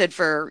busted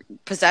for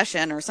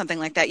possession or something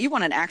like that, you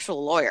want an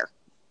actual lawyer.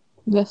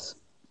 Yes.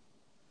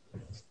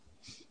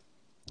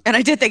 And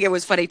I did think it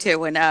was funny too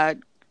when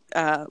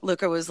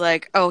Luca was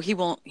like, "Oh, he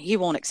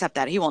won't accept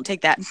that. He won't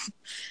take that."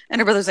 And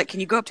her brother's like,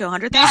 "Can you go up to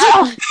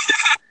 100,000?"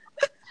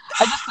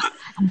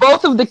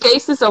 Both of the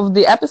cases of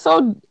the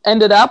episode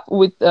ended up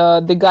with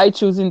the guy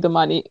choosing the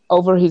money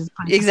over his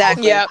principal.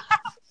 Exactly. Yeah.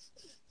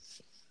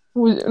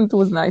 It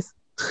was nice.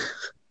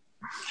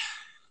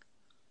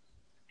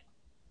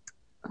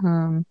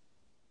 I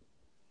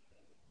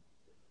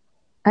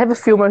have a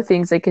few more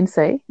things I can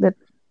say that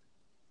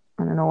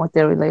I don't know what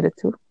they're related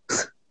to.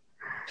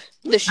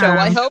 The show,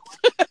 I hope.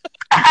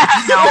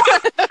 No.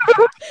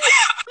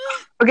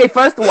 Okay,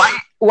 first,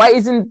 why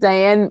isn't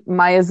Diane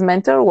Maya's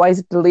mentor? Why is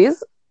it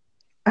Liz?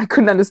 I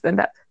couldn't understand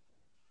that.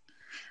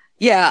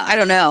 Yeah, I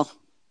don't know.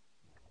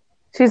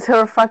 She's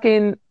her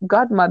fucking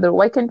godmother.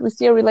 Why can't we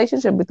see a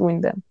relationship between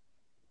them?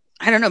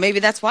 I don't know. Maybe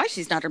that's why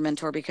she's not her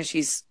mentor, because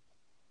she's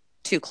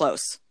too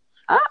close.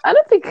 I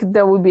don't think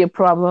that would be a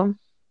problem.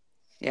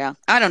 Yeah,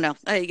 I don't know.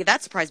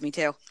 That surprised me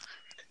too.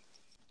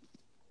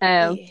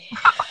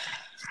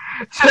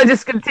 Should I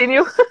just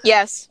continue?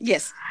 Yes.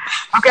 Yes.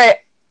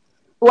 Okay.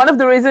 One of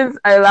the reasons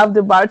I love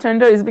the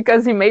bartender is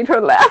because he made her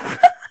laugh.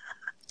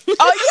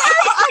 Oh yes!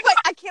 Oh wait,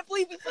 I can't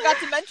believe you forgot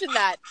to mention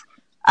that.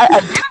 I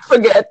didn't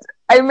forget.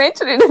 I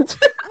mentioned it.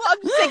 Well,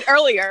 I'm just saying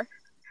earlier.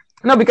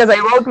 No, because I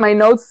wrote my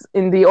notes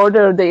in the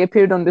order they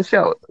appeared on the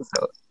show.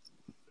 So.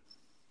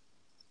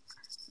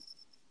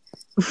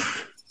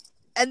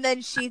 And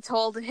then she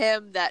told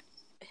him that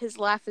his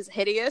laugh is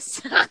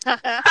hideous.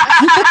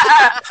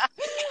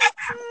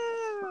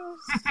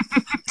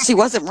 She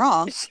wasn't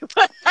wrong.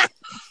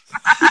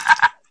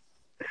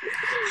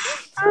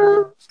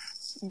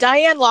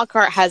 Diane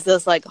Lockhart has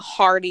this like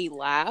hearty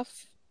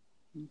laugh,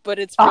 but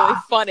it's really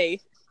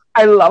funny.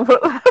 I love her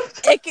laugh.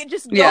 It can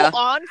just go Yeah.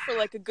 on for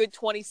like a good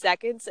 20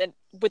 seconds and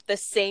with the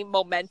same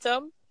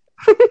momentum.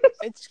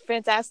 It's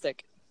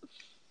fantastic.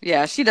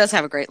 Yeah, she does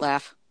have a great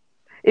laugh.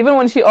 Even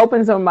when she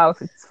opens her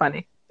mouth, it's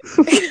funny.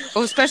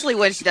 Oh, especially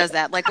when she does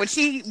that. Like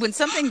when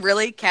something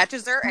really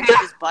catches her and she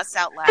just busts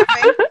out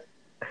laughing.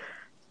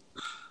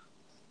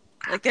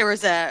 Like there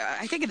was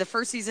I think in the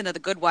first season of The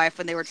Good Wife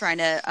when they were trying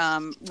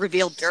to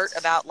reveal dirt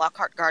about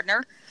Lockhart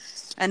Gardner.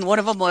 And one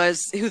of them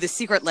was who the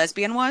secret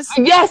lesbian was.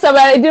 Yes, but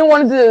I didn't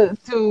want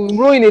to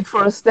ruin it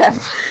for Steph.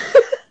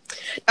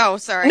 Oh,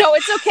 sorry. No,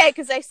 it's okay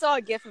because I saw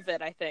a gif of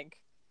it. I think.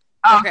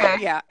 Okay,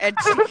 yeah. And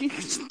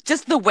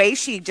just the way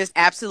she just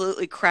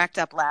absolutely cracked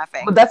up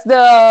laughing. But that's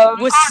the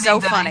Was so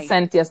recording that I funny.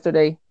 sent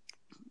yesterday.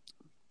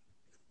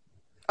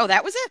 Oh,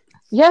 that was it?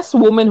 Yes,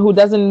 woman who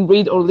doesn't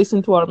read or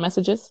listen to our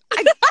messages.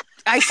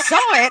 I saw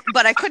it,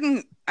 but I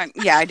couldn't.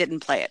 I didn't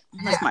play it.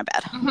 That's my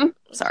bad. Mhm.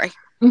 Sorry.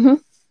 Hmm.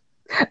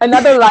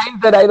 Another line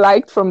that I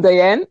liked from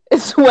Diane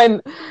is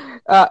when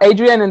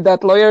Adrian and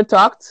that lawyer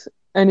talked,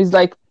 and he's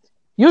like,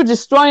 "You're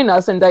destroying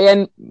us," and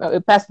Diane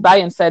passed by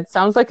and said,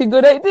 "Sounds like a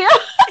good idea."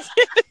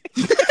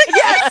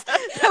 Yes,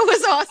 that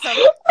was awesome.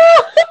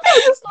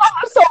 I just love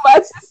her so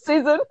much this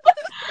season.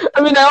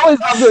 I mean, I always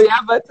love her, yeah,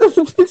 but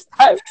this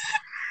time.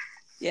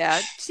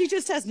 Yeah, she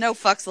just has no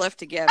fucks left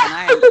to give, and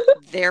I am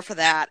there for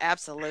that.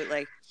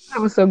 Absolutely. That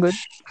was so good.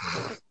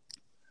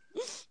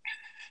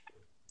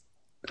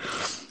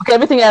 Okay,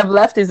 everything I have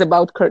left is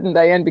about Kurt and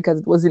Diane because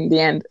it was in the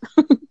end.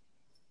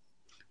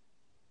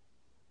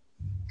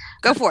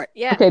 Go for it.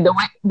 Yeah. Okay,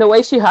 the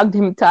way she hugged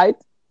him tight.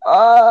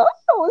 That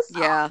was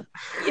Yeah,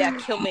 Yeah.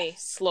 Kill me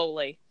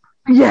slowly.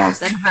 yes,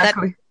 That-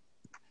 exactly.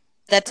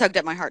 that tugged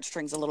at my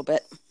heartstrings a little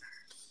bit.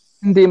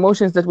 The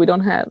emotions that we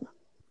don't have.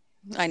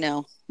 I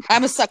know.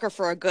 I'm a sucker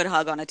for a good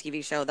hug on a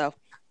TV show, though.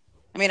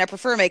 I mean, I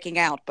prefer making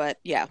out, but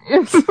yeah.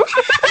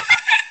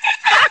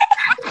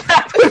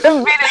 That would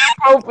have been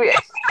inappropriate.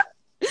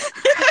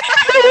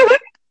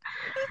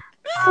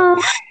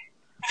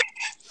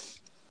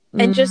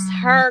 And just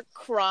her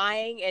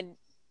crying and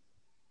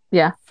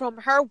Yeah. from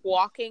her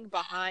walking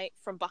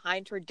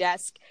behind her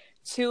desk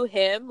to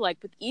him, like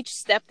with each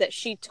step that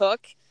she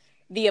took,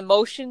 the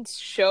emotions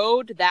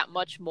showed that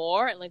much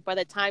more. And like by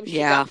the time she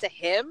Yeah. got to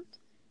him,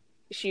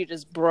 she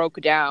just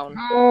broke down.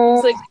 Oh,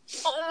 It's like,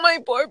 oh my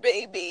poor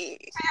baby.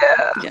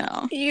 yeah.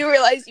 Yeah. You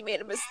realize you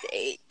made a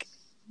mistake.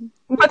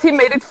 But he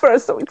made it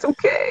first, so it's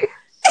okay.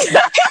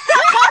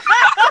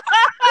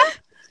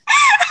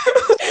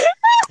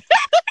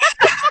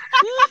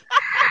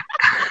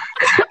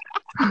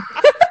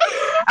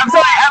 I'm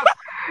sorry,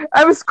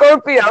 I'm a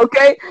Scorpio,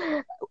 okay?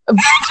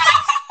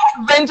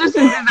 Vengeance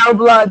is in our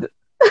blood.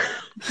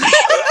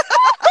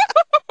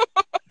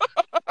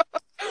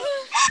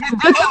 You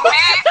do to me,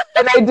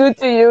 and I do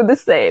to you the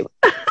same.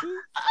 It's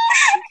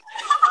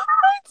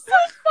so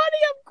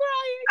funny. I'm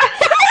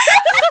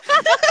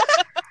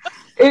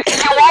crying.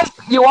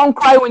 You won't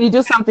cry when you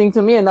do something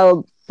to me, and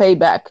I'll pay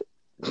back.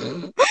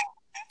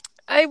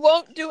 I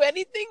won't do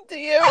anything to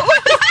you.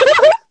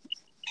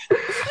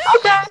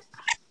 Okay.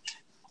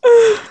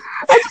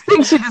 I just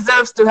think she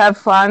deserves to have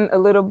fun a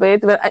little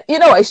bit. But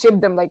I ship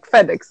them like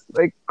FedEx,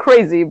 like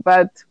crazy.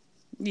 But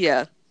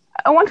Yeah.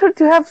 I want her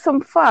to have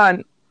some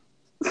fun.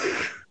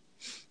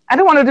 I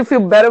don't want her to feel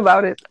bad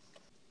about it.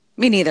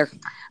 Me neither.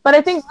 But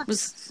I think, It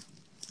was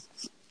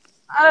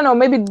I don't know,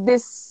 maybe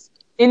this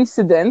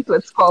incident,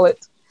 let's call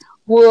it,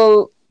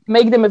 will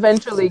make them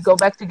eventually go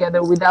back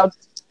together without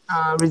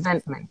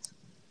resentment.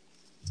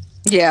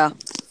 yeah.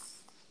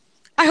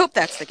 I hope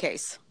that's the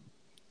case.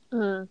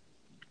 Mm.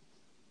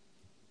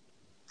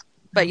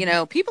 But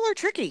people are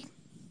tricky.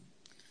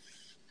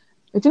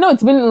 But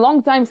it's been a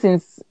long time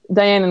since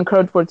Diane and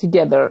Kurt were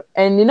together.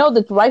 And you know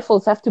that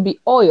rifles have to be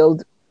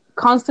oiled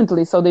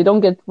constantly so they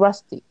don't get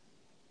rusty.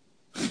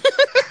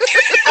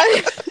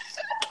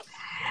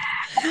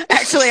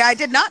 Actually, I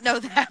did not know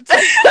that.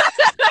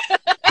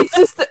 It's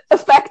just a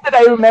fact that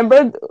I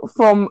remembered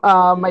from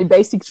my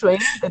basic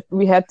training that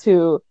we had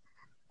to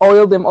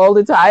oil them all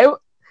the time.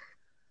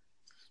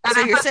 And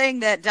So I you're thought, saying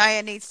that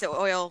Diane needs to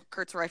oil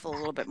Kurt's rifle a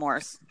little bit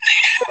more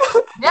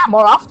yeah,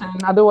 more often.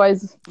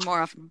 Otherwise,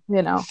 often.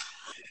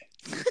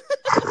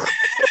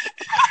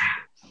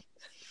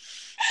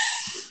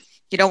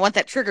 You don't want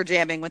that trigger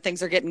jamming when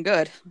things are getting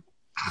good.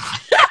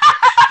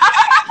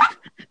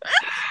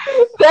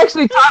 they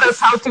actually taught us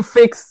how to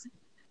fix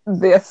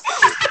this.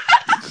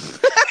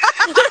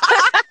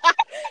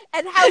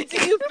 And how do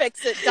you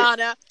fix it,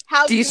 Donna?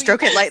 How Do you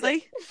stroke it fix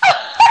lightly?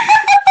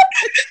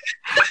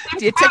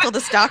 Do you tickle the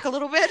stock a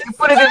little bit? You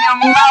put it in your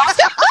mouth.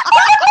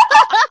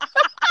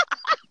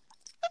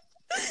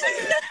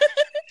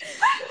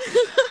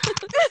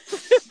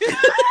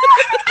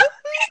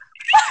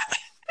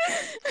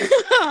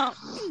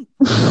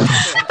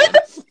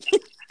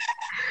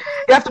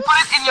 You have to put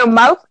it in your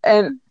mouth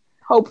and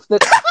hope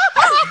that.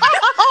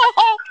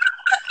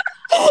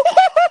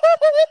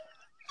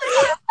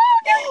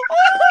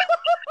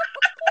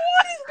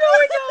 What is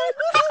going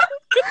on?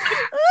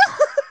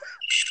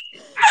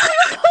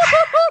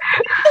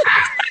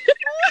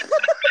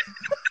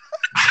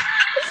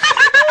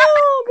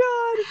 Oh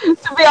God!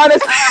 To be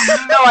honest, I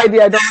have no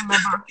idea. I don't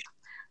remember.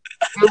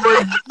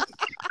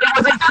 It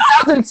was in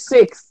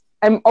 2006.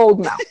 I'm old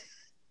now.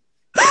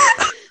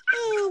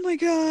 Oh my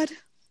god.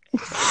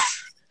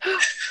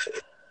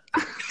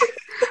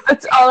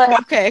 That's all I have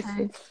Okay. to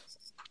say.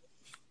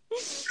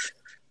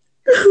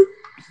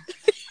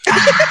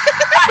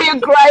 Are you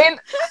crying?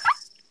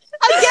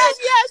 Again,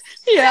 yes.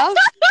 Yeah.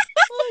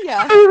 Oh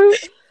yeah.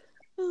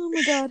 Oh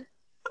my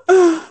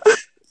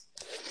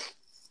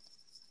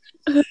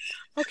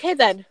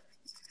then.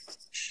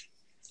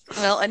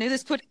 Well, I knew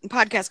this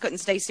podcast couldn't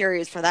stay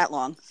serious for that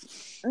long.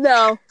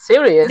 No.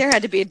 Serious. There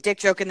had to be a dick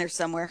joke in there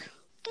somewhere.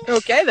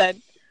 Okay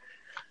then.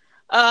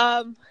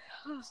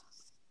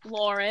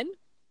 Lauren.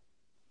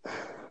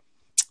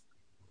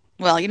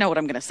 Well, you know what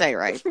I'm going to say,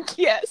 right?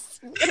 Yes.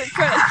 I'm gonna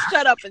try to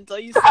shut up until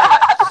you say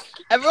it.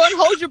 Everyone,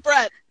 hold your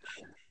breath.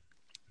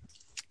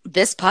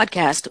 This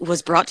podcast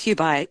was brought to you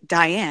by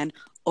Diane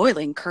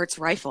oiling Kurt's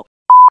rifle.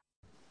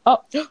 Oh,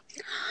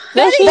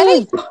 there she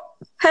is.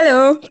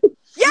 Hello.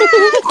 Yes!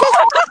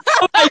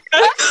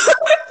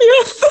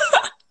 Yes.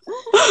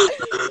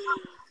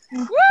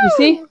 You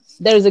see,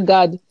 there's a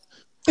God.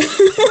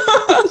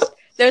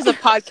 There's a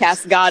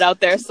podcast god out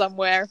there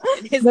somewhere.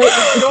 His name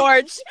is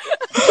George.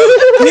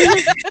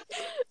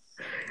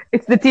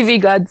 It's the TV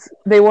gods.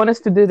 They want us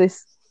to do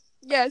this.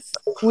 Yes.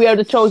 We are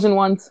the chosen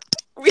ones.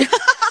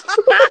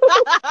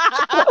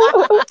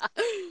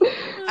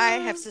 I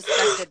have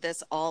suspected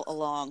this all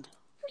along.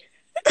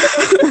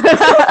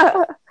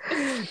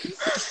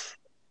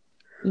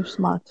 You're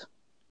smart.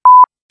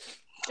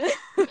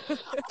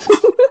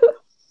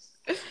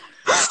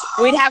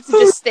 We'd have to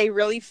just stay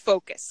really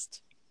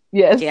focused.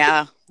 Yes.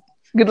 Yeah,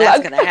 Good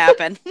that's luck. going to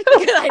happen.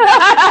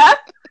 I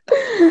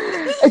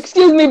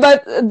Excuse me,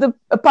 but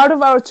a part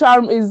of our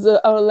charm is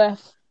our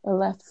laugh. Our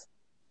laughs.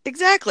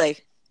 Exactly.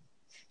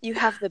 You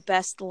have the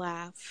best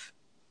laugh.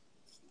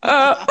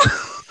 Uh,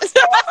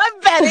 I'm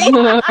betting.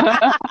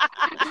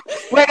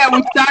 Wait, are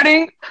we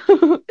starting?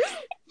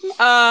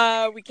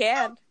 We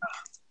can.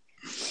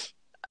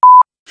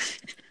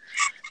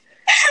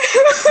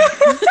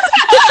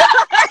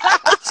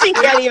 She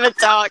can't even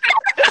talk.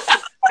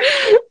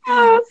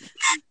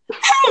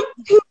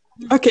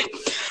 Okay.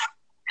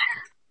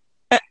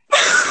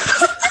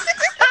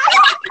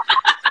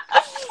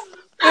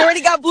 We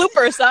already got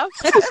bloopers, huh?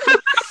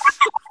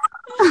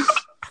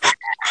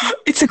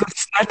 It's a good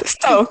start.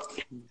 So,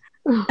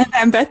 and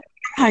I'm back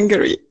from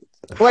Hungary.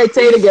 Wait,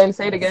 say it again.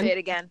 Say it again. Say it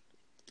again.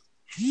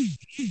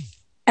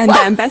 And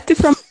I'm Betty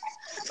from.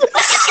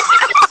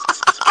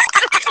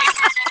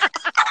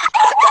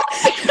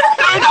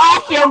 Turn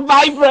off your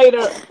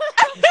vibrator.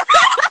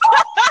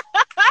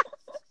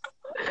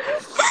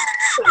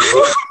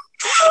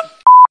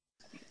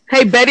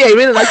 Hey Betty, I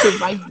really like your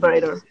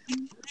vibrator.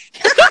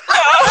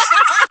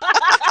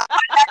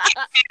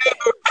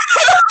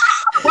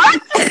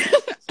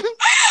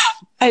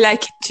 I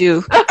like it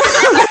too.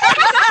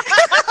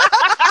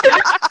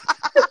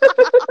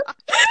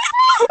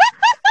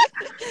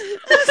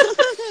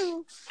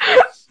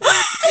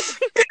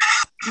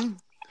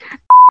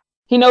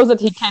 He knows that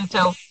he can't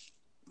tell.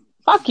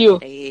 Fuck you.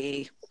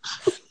 Hey.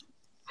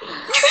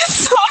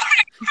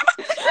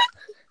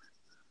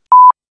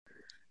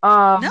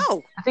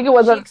 No. I think it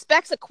was She a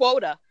expects a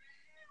quota.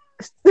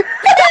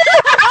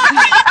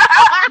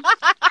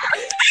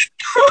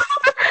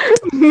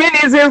 Minnie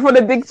is here for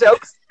the dick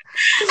jokes.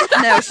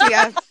 No, she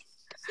yeah.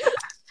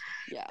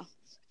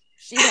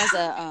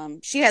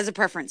 She has a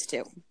preference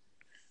too.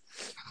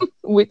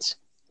 Which?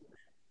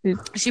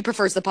 She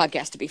prefers the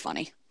podcast to be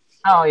funny.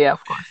 Oh yeah,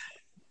 of course.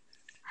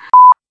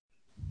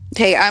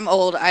 Hey, I'm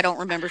old. I don't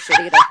remember shit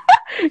either.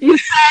 You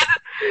said,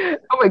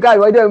 "Oh my god,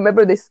 why do I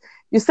remember this?"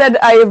 You said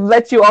I have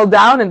let you all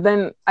down, and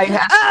then I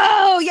had.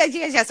 Oh,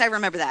 yes, I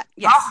remember that.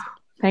 Yes, Oh,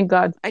 thank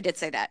God. I did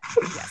say that.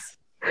 Yes.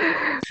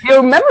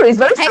 Your memory is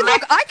very Hey,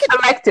 look, I could.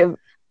 selective.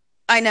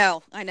 I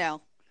know.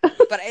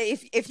 But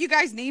if you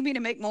guys need me to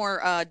make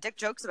more dick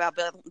jokes about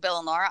Bill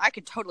and Laura, I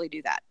could totally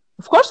do that.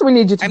 Of course, we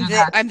need you to do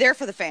that. I'm there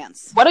for the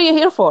fans. What are you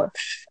here for?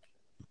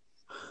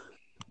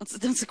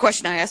 That's a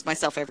question I ask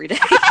myself every day.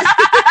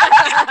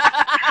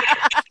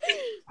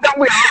 Don't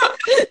we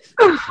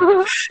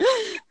all?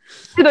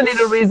 You don't need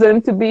a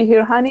reason to be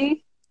here,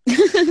 honey.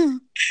 You're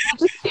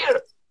just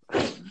here,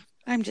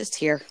 I'm just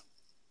here.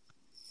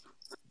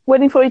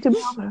 waiting for it to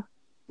be over.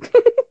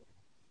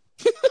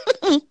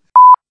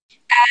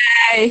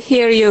 I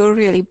hear you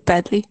really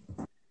badly.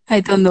 I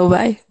don't know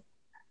why.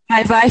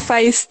 My Wi-Fi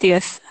is still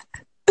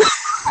stuck.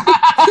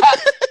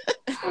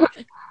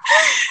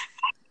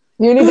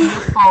 You need a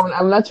phone.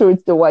 I'm not sure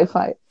it's the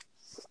Wi-Fi.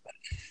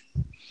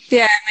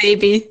 Yeah,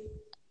 maybe.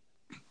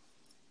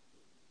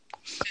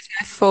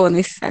 My phone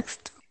is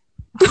sucked.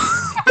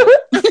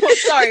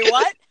 Sorry,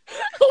 what?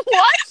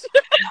 What?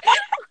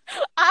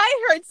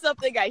 I heard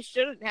something I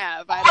shouldn't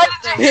have. I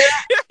don't think.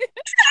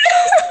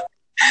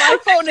 My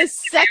phone is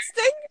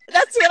sexting?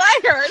 That's what I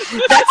heard.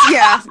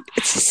 Yeah.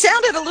 It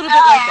sounded a little bit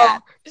like that.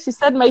 She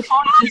said my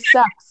phone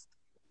sucks.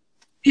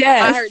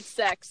 Yes. I heard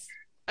sex.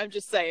 I'm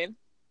just saying.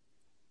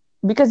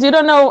 Because you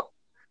don't know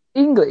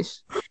English.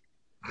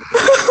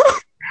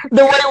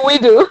 The way we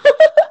do.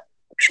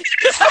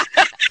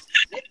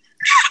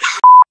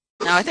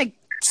 No, I think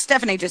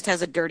Stephanie just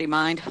has a dirty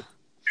mind.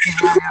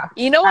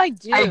 You know I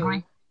do. I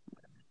agree.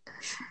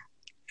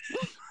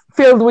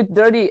 Filled with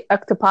dirty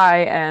octopi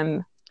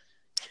and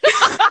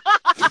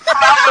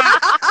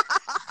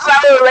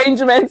flower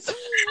arrangements.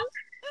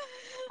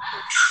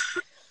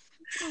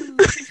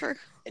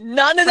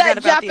 None of Forgot that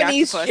about the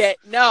Japanese octopus. shit.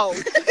 No.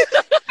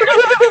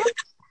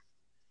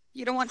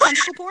 You don't want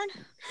tentacle porn?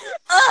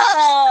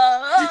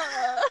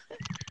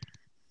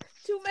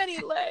 Too many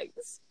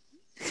legs.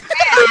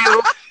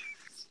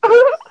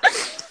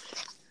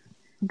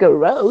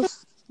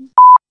 Gross.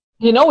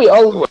 You know, we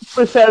all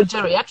prefer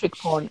geriatric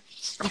porn.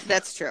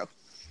 That's true.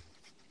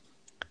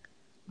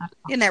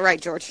 Isn't that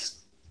right, George?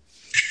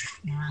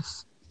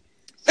 Yes.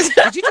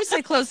 Did you just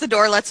say close the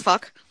door, let's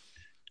fuck?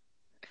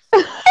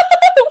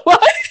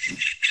 What?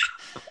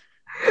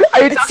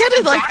 Are you It talking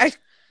sounded to like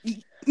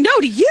no,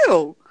 to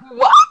you.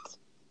 What?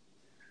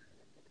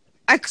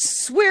 I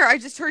swear I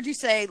just heard you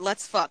say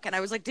let's fuck, and I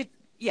was like,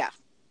 yeah.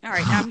 All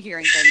right, now I'm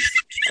hearing things.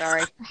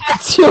 Sorry.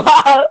 Yes, you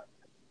are.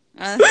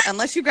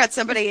 Unless you've got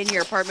somebody in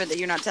your apartment that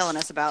you're not telling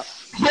us about.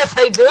 Yes,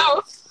 I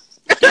do.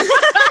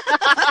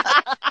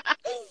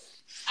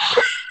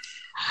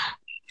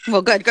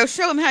 Well, good. Go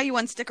show him how you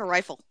unstick a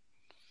rifle.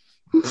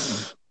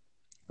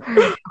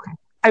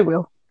 I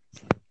will.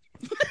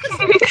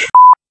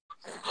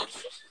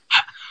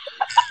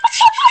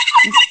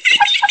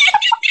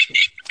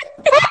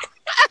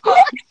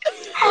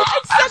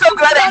 I'm so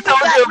glad I told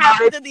you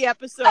about it in the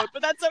episode,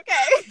 but that's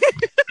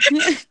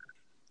okay.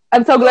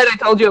 I'm so glad I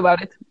told you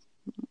about it.